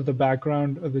because of the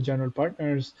background of the general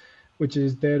partners, which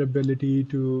is their ability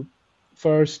to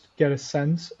first get a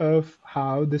sense of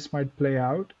how this might play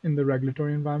out in the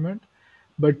regulatory environment,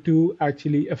 but to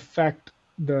actually affect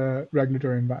the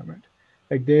regulatory environment.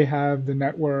 Like they have the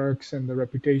networks and the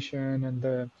reputation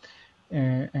and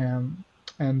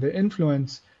and the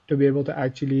influence to be able to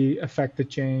actually affect the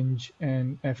change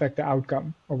and affect the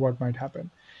outcome of what might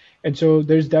happen. And so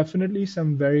there's definitely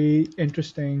some very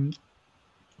interesting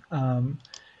um,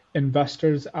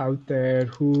 investors out there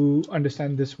who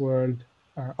understand this world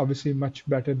obviously much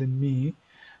better than me.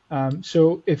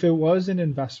 So if it was an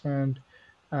investment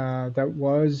that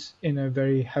was in a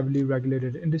very heavily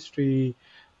regulated industry,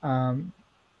 um,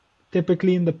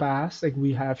 typically in the past, like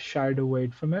we have shied away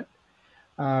from it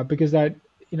because that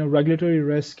regulatory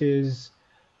risk is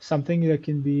something that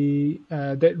can be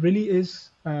that really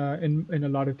is in a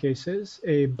lot of cases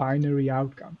a binary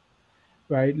outcome,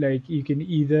 right? Like you can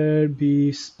either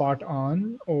be spot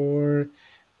on or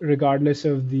regardless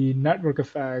of the network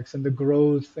effects and the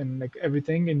growth and like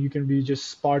everything, and you can be just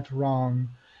spot wrong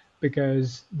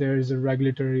because there is a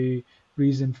regulatory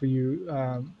reason for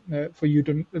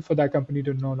that company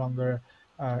to no longer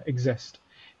exist.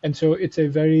 And so it's a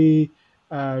very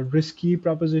risky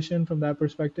proposition from that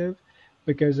perspective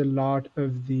because a lot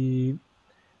of the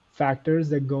factors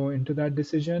that go into that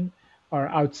decision are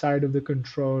outside of the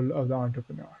control of the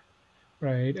entrepreneur,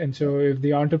 right? And Yep. so if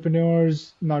the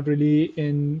entrepreneur's not really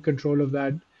in control of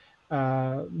that,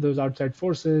 those outside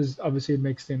forces, obviously it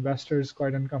makes the investors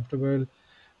quite uncomfortable.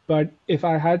 But if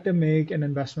I had to make an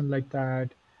investment like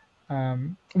that,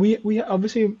 we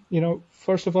obviously,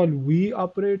 first of all, we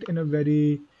operate in a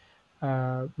very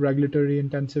regulatory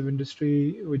intensive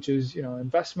industry, which is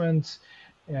investments.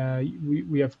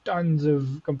 We have tons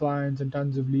of compliance and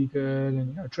tons of legal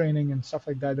and training and stuff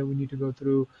like that that we need to go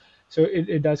through. So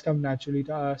it does come naturally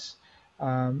to us,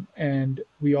 and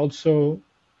we also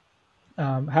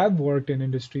have worked in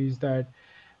industries that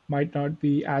might not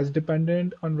be as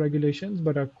dependent on regulations,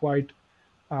 but are quite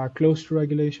close to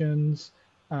regulations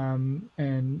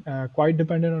and quite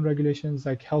dependent on regulations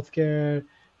like healthcare,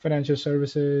 financial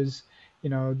services.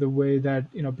 the way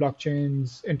that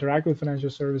blockchains interact with financial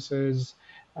services,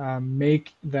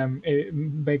 make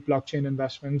blockchain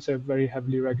investments a very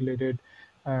heavily regulated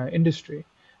industry.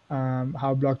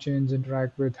 How blockchains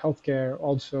interact with healthcare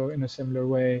also in a similar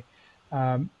way,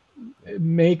 um,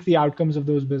 make the outcomes of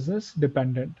those business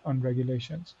dependent on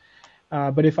regulations.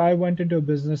 But if I went into a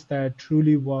business that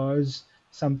truly was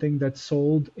something that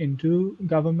sold into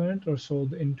government or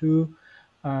sold into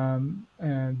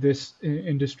this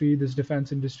industry, this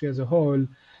defense industry as a whole,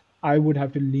 I would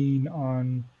have to lean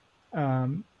on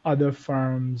other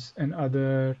firms and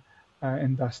other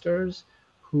investors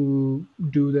who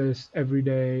do this every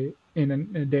day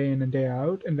a day in and day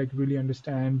out, and like really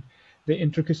understand the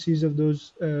intricacies of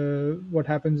those what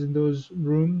happens in those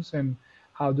rooms and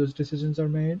how those decisions are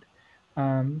made.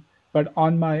 But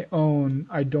on my own,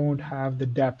 I don't have the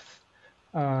depth,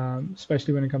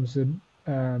 especially when it comes to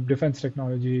defense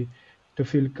technology, to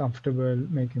feel comfortable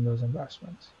making those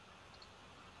investments.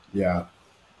 Yeah,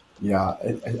 yeah.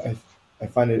 I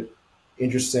find it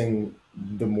interesting.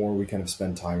 The more we kind of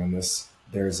spend time on this,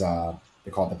 there's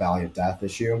they call it the valley of death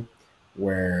issue,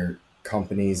 where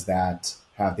companies that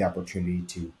have the opportunity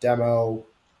to demo,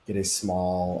 get a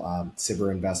small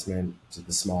SIBR investment, which is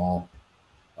the small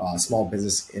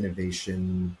business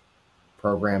innovation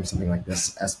program, something like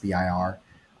this, SBIR,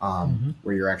 Hmm.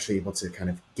 where you're actually able to kind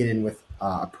of get in with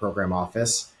a program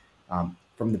office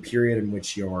from the period in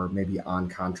which you're maybe on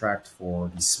contract for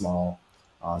these small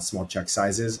check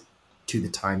sizes to the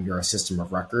time you're a system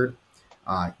of record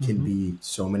can Hmm. be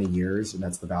so many years, and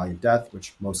that's the value of death,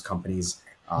 which most companies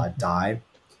die.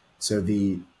 So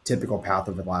the typical path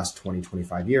over the last 20,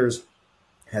 25 years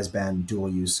has been dual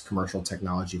use commercial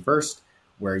technology first,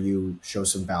 where you show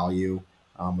some value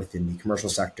within the commercial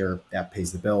sector that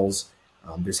pays the bills.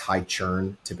 There's high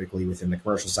churn typically within the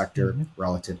commercial sector Hmm.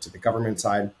 relative to the government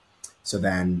side. So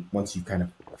then once you've kind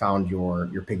of found your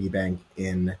piggy bank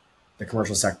in the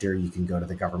commercial sector, you can go to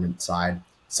the government side,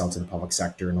 sell to the public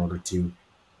sector in order to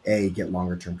A, get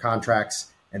longer term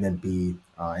contracts, and then B,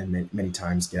 and many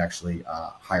times get actually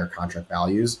higher contract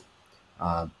values.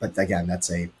 But again,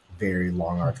 that's a very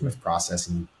long, arduous process,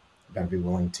 and you've got to be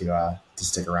willing to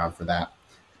stick around for that.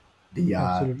 The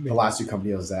Absolutely. last two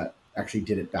companies that actually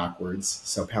did it backwards.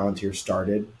 So Palantir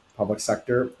started public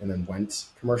sector and then went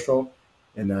commercial,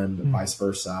 and then Mm. vice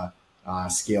versa.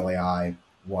 Scale AI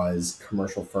was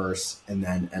commercial first and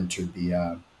then entered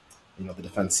the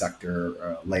defense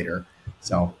sector later.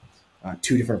 So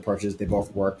two different approaches. They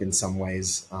both work in some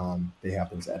ways. They have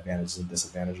those advantages and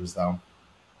disadvantages, though.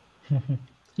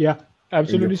 Yeah,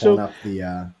 And you're absolutely. pulling So up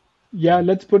the yeah,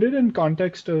 let's put it in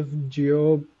context of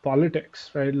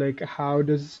geopolitics, right? Like how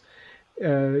does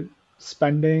uh,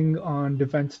 spending on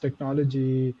defense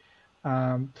technology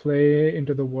play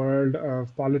into the world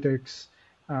of politics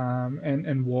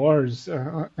and wars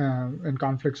and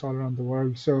conflicts all around the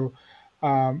world? So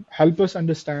help us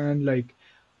understand like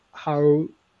how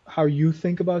how you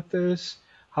think about this,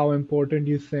 how important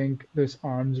you think this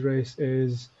arms race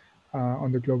is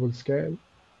on the global scale.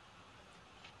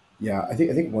 Yeah, I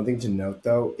think one thing to note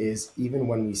though is even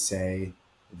when we say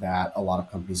that a lot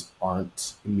of companies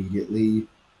aren't immediately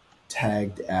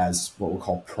tagged as what we'll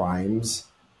call primes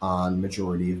on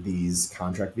majority of these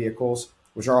contract vehicles,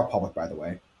 which are all public by the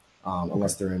way, Okay.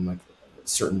 unless they're in like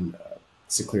certain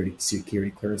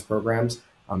security clearance programs.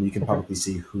 You can Okay. publicly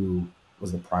see who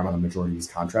was the prime on the majority of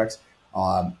these contracts.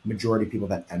 Majority of people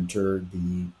that enter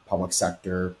the public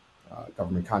sector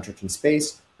government contracting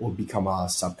space will become a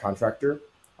subcontractor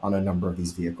on a number of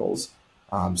these vehicles.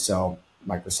 So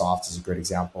Microsoft is a great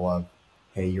example of,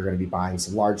 hey, you're going to be buying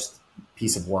some large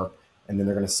piece of work, and then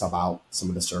they're going to sub out some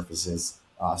of the services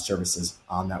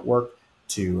on that work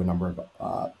to a number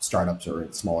of startups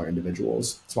or smaller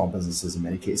individuals, small businesses in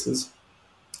many cases.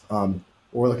 What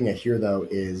we're looking at here, though,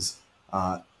 is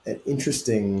an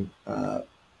interesting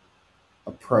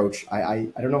approach.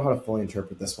 I don't know how to fully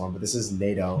interpret this one, but this is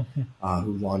NATO,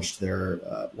 who launched their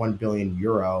 1 billion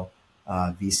euro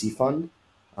VC fund.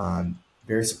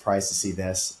 Very surprised to see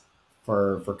this.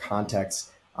 For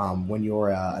context, when you're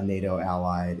a NATO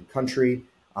allied country,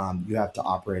 you have to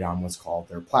operate on what's called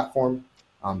their platform.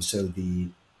 So the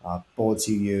bullets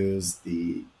you use,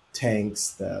 the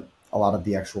tanks, the a lot of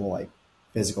the actual like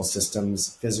physical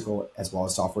systems, physical as well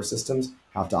as software systems,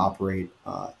 have to operate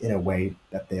in a way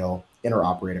that they'll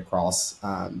interoperate across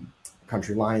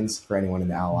country lines for anyone in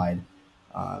the allied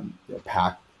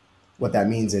pack. What that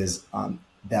means is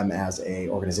them as a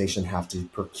organization have to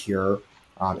procure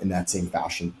in that same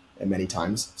fashion and many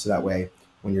times. So that way,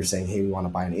 when you're saying, hey, we want to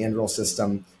buy an Android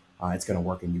system, it's going to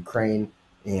work in Ukraine,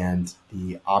 and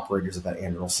the operators of that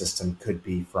Android system could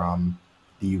be from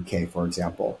the UK, for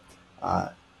example. Uh,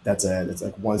 that's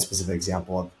like one specific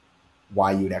example of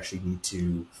why you would actually need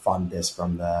to fund this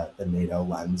from the NATO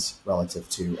lens relative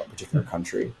to a particular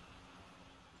country.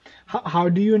 How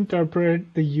do you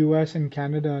interpret the US and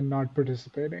Canada not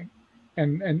participating?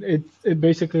 And it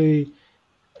basically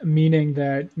meaning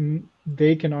that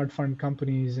they cannot fund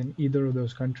companies in either of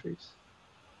those countries.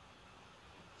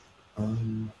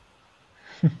 Um,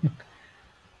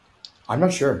 I'm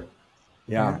not sure.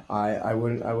 Yeah, Yeah. I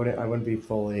wouldn't be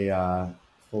fully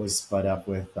spud up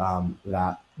with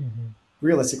that. Hmm.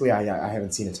 Realistically, I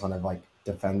haven't seen a ton of like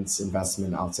defense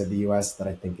investment outside the U.S. that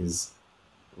I think is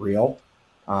real.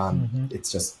 Hmm.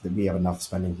 It's just that we have enough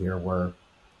spending here where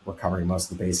we're covering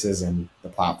most of the bases, and the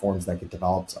platforms that get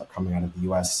developed are coming out of the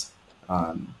U.S.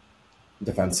 Um,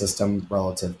 defense system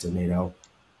relative to NATO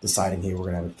deciding, hey, we're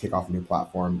going to have to kick off a new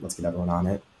platform. Let's get everyone on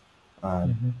it. Uh,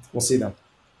 Hmm. we'll see though.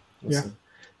 We'll Yeah. see.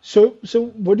 So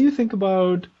what do you think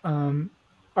about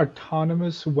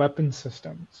autonomous weapon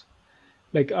systems?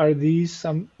 Like, are these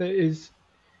some is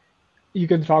you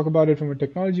can talk about it from a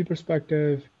technology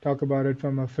perspective, talk about it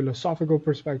from a philosophical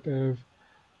perspective.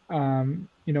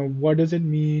 What does it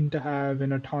mean to have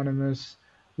an autonomous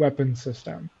weapon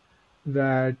system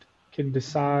that can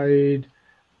decide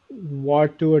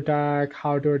what to attack,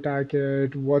 how to attack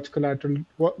it,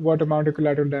 what amount of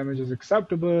collateral damage is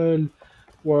acceptable,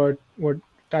 what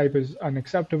type is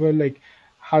unacceptable? Like,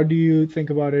 how do you think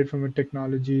about it from a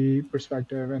technology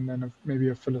perspective and then maybe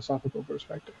a philosophical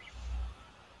perspective?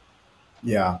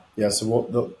 Yeah, yeah.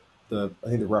 So the I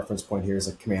think the reference point here is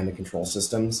like command and control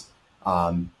systems.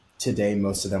 Today,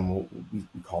 most of them we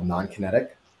call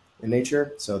non-kinetic in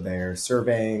nature. So they're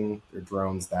surveying, they're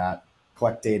drones that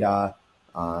collect data,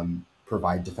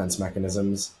 provide defense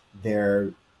mechanisms.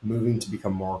 They're moving to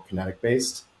become more kinetic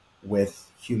based with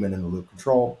human in the loop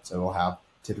control. So we'll have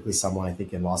typically someone, I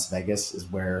think in Las Vegas is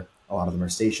where a lot of them are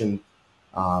stationed.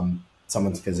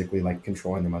 Someone's physically like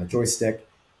controlling them on a joystick,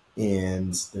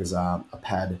 and there's a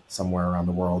ped somewhere around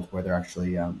the world where they're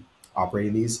actually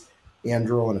operating these.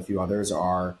 Andrew and a few others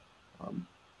are um,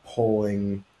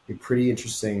 pulling a pretty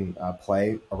interesting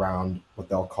play around what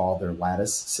they'll call their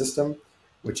lattice system,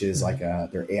 which is Hmm. like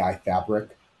their AI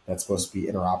fabric that's supposed to be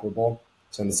interoperable.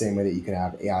 So in the same way that you can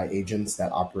have AI agents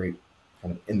that operate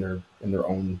kind of in their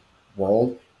own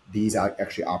world, these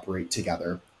actually operate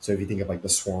together. So if you think of like the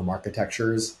swarm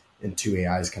architectures and two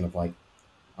AIs kind of like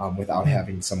without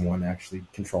having someone actually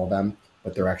control them,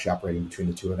 but they're actually operating between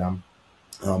the two of them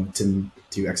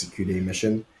to execute a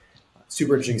mission.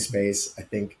 Super interesting space. I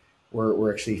think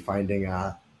we're actually finding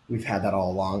we've had that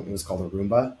all along. It was called a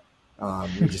Roomba.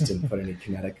 We just didn't put any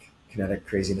kinetic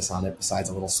craziness on it besides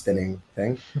a little spinning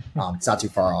thing. It's not too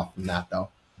far off from that though.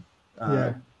 Uh,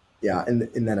 Yeah. yeah,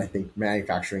 and then I think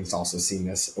manufacturing's also seen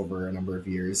this over a number of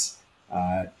years.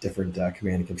 Different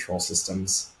command and control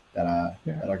systems Yeah.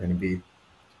 that are going to be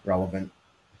relevant.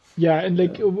 Yeah, and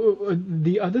like Yeah.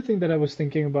 the other thing that I was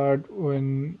thinking about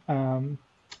when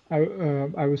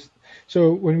I was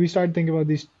so when we started thinking about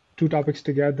these two topics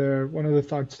together, one of the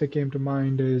thoughts that came to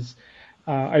mind is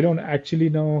I don't actually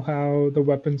know how the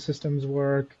weapon systems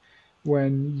work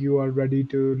when you are ready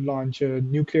to launch a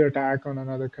nuclear attack on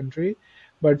another country,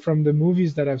 but from the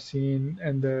movies that I've seen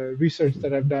and the research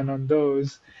that I've done on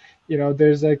those,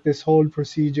 there's like this whole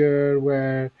procedure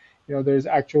where there's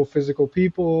actual physical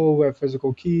people who have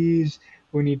physical keys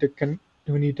who need to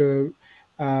who need to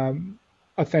um,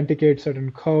 authenticate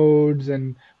certain codes,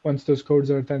 and once those codes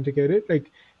are authenticated,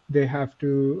 like they have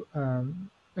to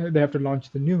launch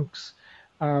the nukes.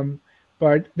 Um,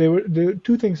 but there were the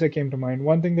two things that came to mind.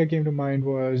 One thing that came to mind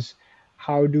was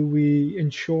how do we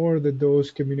ensure that those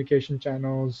communication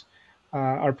channels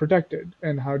are protected,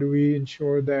 and how do we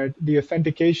ensure that the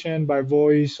authentication by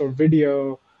voice or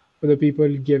video for the people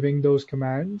giving those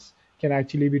commands can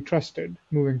actually be trusted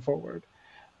moving forward,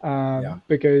 Yeah.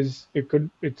 because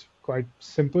it's quite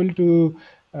simple to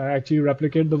actually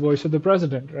replicate the voice of the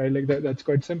president, right? Like that's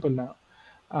quite simple now.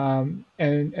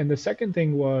 And the second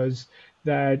thing was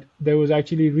that there was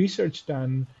actually research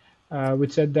done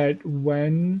which said that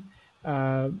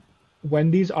uh,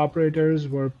 when these operators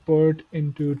were put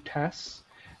into tests,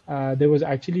 there was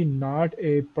actually not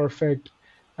a perfect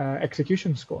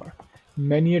execution score.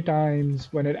 Many a times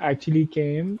when it actually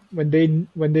came, when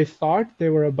they thought they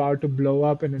were about to blow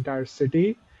up an entire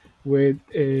city with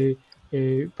a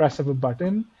press of a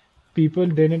button, people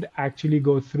didn't actually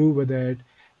go through with it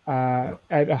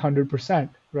at 100%,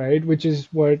 right? Which is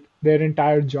what their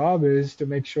entire job is, to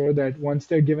make sure that once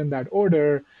they're given that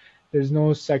order, there's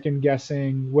no second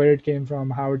guessing where it came from,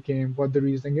 how it came, what the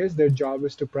reasoning is. Their job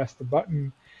is to press the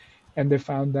button, and they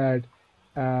found that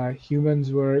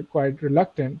humans were quite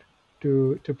reluctant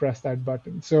to press that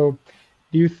button. So,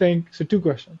 do you think? So, two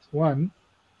questions. One,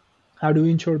 how do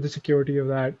we ensure the security of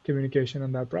that communication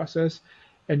and that process?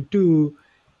 And two,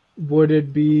 would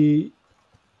it be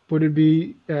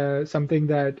something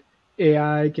that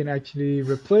AI can actually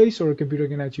replace or a computer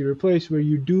can actually replace, where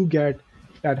you do get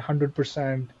that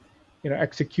 100%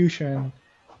 execution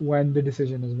when the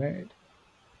decision is made?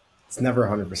 It's never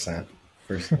 100%,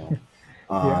 first of all.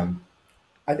 Yeah.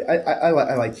 I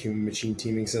like human machine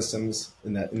teaming systems,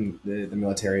 and that in the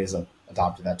military has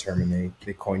adopted that term and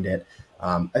they coined it.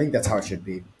 I think that's how it should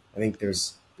be. I think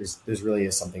there's really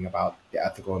is something about the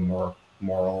ethical and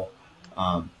moral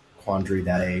quandary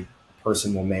that a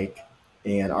person will make,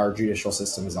 and our judicial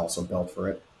system is also built for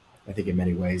it. I think in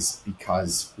many ways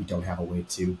because we don't have a way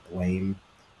to blame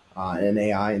an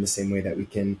AI in the same way that we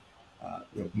can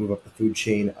move up the food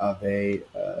chain of a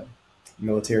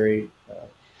military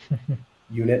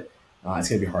unit. It's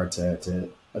going to be hard to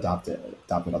adopt it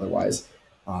otherwise.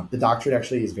 The doctrine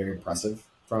actually is very impressive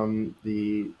from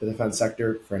the defense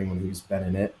sector for anyone who's been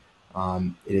in it.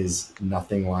 It is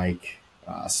nothing like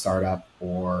a startup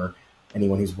or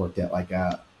anyone who's worked at like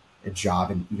a job,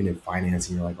 and even in finance,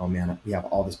 and you're like, oh man, we have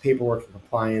all this paperwork and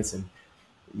compliance, and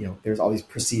there's all these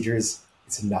procedures.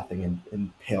 It's nothing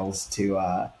in pills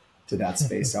to that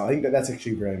space. So I think that that's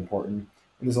actually very important.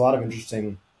 And there's a lot of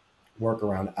interesting work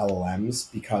around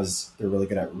LLMs because they're really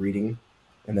good at reading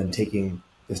and then taking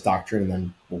this doctrine and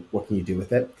then what can you do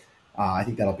with it. I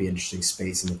think that'll be an interesting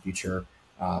space in the future.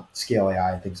 Scale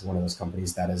AI, I think, is one of those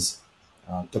companies that is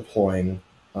deploying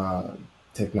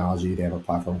technology. They have a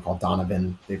platform called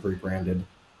Donovan. They've rebranded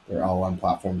their LLM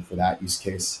platform for that use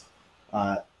case.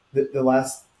 The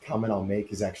last comment I'll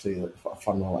make is actually a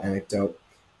fun little anecdote,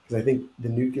 because I think the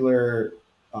nuclear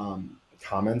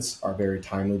comments are very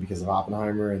timely because of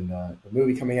Oppenheimer and the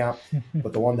movie coming out.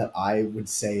 But the one that I would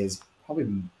say is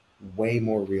probably way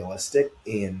more realistic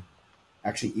and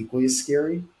actually equally as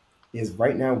scary is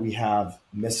right now we have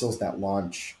missiles that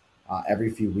launch every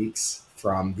few weeks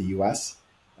from the US.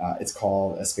 It's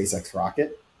called a SpaceX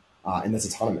rocket, and that's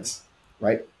autonomous,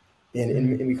 right?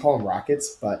 And we call them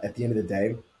rockets, but at the end of the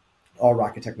day, all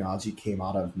rocket technology came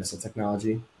out of missile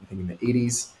technology, I think in the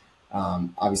 80s.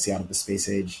 Obviously, out of the space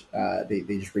age, they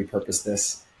just repurposed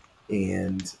this,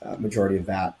 and majority of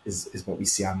that is what we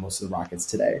see on most of the rockets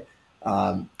today.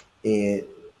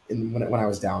 And when I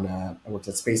was down, I worked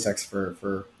at SpaceX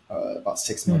for about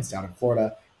 6 months down in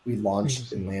Florida. We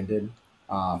launched and landed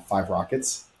 5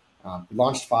 rockets. We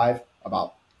launched 5,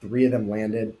 about 3 of them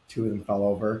landed, 2 of them fell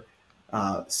over.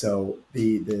 So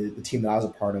the team that I was a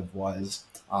part of was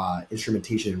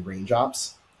instrumentation and range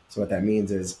ops. So what that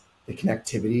means is the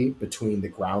connectivity between the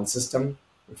ground system,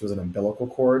 which was an umbilical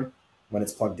cord when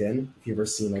it's plugged in. If you've ever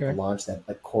seen like a launch, that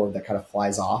like cord that kind of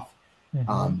flies off,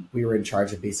 we were in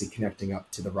charge of basically connecting up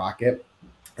to the rocket.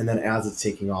 And then as it's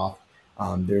taking off,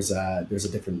 there's a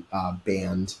different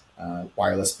band,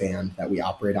 wireless band that we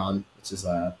operate on, which is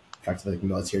effectively like a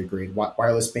military grade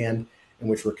wireless band in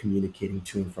which we're communicating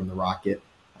to and from the rocket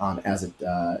as it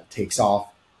takes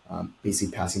off,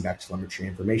 basically passing back telemetry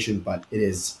information, but it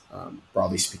is,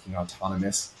 broadly speaking,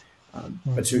 autonomous.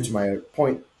 But to my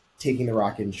point, taking the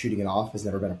rocket and shooting it off has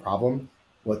never been a problem.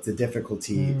 What the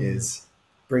difficulty is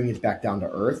bringing it back down to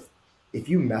Earth. If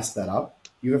you mess that up,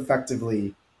 you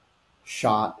effectively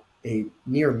shot a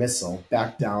near missile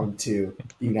back down to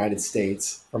the United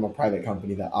States from a private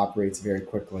company that operates very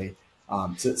quickly.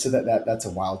 So that's a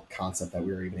wild concept that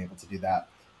we were even able to do that,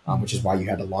 which is why you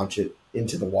had to launch it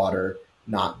into the water,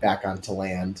 not back onto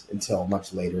land until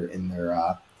much later in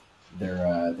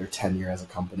their tenure as a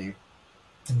company.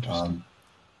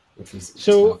 Which was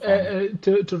so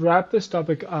to wrap this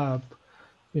topic up,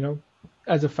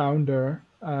 as a founder,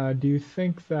 do you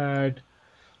think that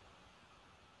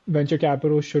venture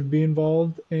capital should be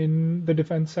involved in the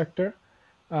defense sector?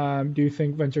 Do you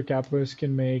think venture capitalists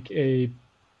can make a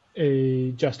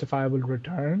justifiable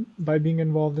return by being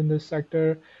involved in this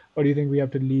sector, or do you think we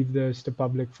have to leave this to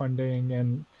public funding?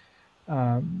 And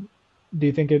do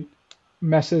you think it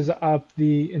messes up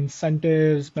the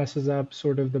incentives, messes up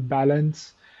sort of the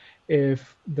balance,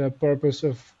 if the purpose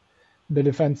of the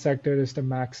defense sector is to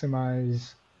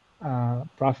maximize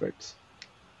profits?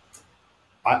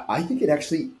 I think it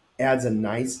actually adds a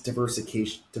nice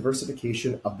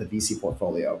diversification of the VC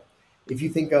portfolio. If you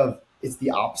think of, it's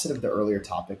the opposite of the earlier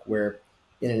topic, where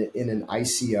in an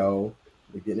ICO,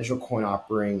 like the initial coin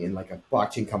offering in like a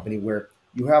blockchain company, where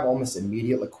you have almost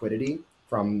immediate liquidity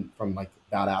from like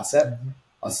that asset.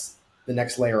 The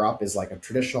next layer up is like a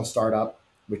traditional startup,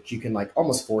 which you can like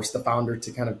almost force the founder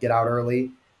to kind of get out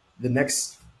early. The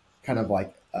next kind of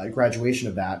like graduation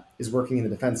of that is working in the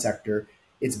defense sector.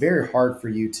 It's very hard for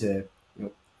you to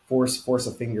force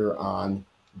a finger on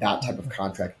that type of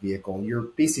contract vehicle. You're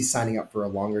basically signing up for a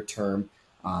longer term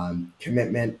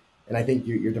commitment, and I think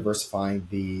you're diversifying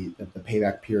the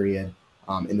payback period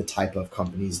in the type of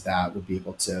companies that would be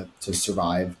able to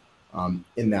survive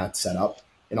in that setup.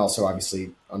 And also,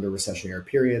 obviously, under recessionary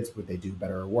periods, would they do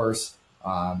better or worse?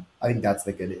 I think that's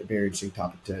like a very interesting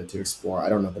topic to explore. I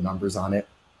don't know the numbers on it,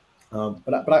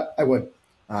 but I would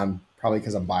probably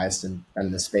because I'm biased and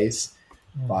in this space.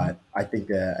 But I think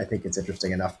it's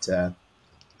interesting enough to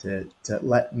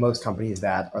let most companies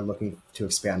that are looking to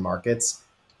expand markets,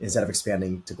 instead of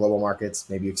expanding to global markets,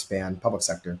 maybe expand public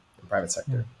sector and private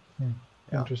sector.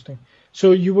 Yeah. Interesting.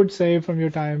 So you would say from your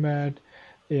time at,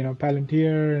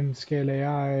 Palantir and Scale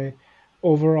AI,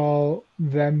 overall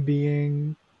them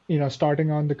being, starting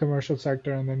on the commercial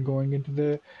sector and then going into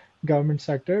the government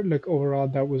sector, like overall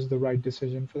that was the right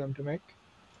decision for them to make?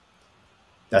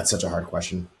 That's such a hard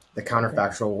question. The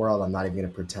counterfactual world, I'm not even going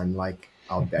to pretend like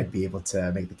I'd be able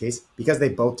to make the case, because they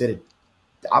both did it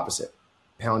the opposite.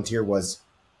 Palantir was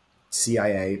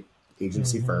CIA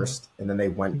agency first, and then they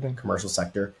went commercial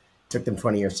sector. Took them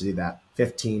 20 years to do that,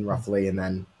 15 roughly, and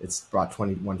then it's brought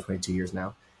 22 years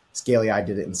now. Scale AI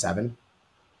did it in 7.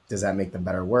 Does that make them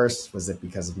better or worse? Was it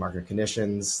because of market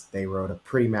conditions? They rode a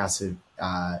pretty massive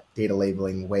data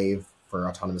labeling wave for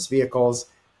autonomous vehicles.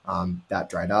 That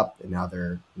dried up, and now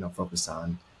they're focused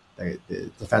on the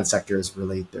defense sector is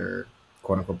really their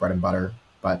quote unquote bread and butter.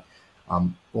 But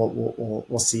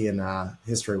we'll see, and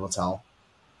history will tell.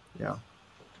 Yeah.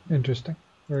 Interesting.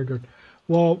 Very good.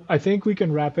 Well, I think we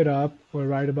can wrap it up. We're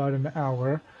right about an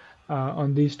hour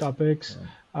on these topics.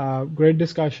 Great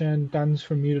discussion, tons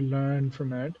for me to learn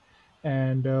from it,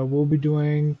 and we'll be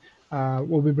bringing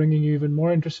you even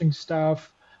more interesting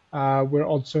stuff. We're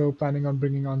also planning on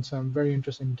bringing on some very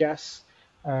interesting guests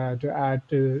to add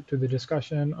to the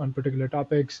discussion on particular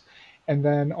topics, and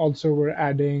then also we're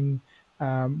adding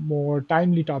more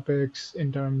timely topics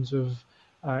in terms of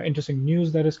interesting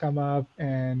news that has come up,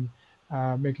 and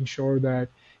making sure that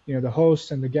the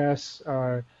hosts and the guests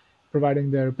are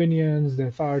providing their opinions,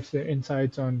 their thoughts, their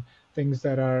insights on things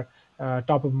that are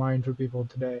top of mind for people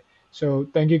today. So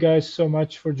thank you guys so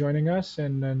much for joining us,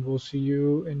 and then we'll see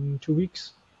you in 2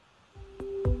 weeks.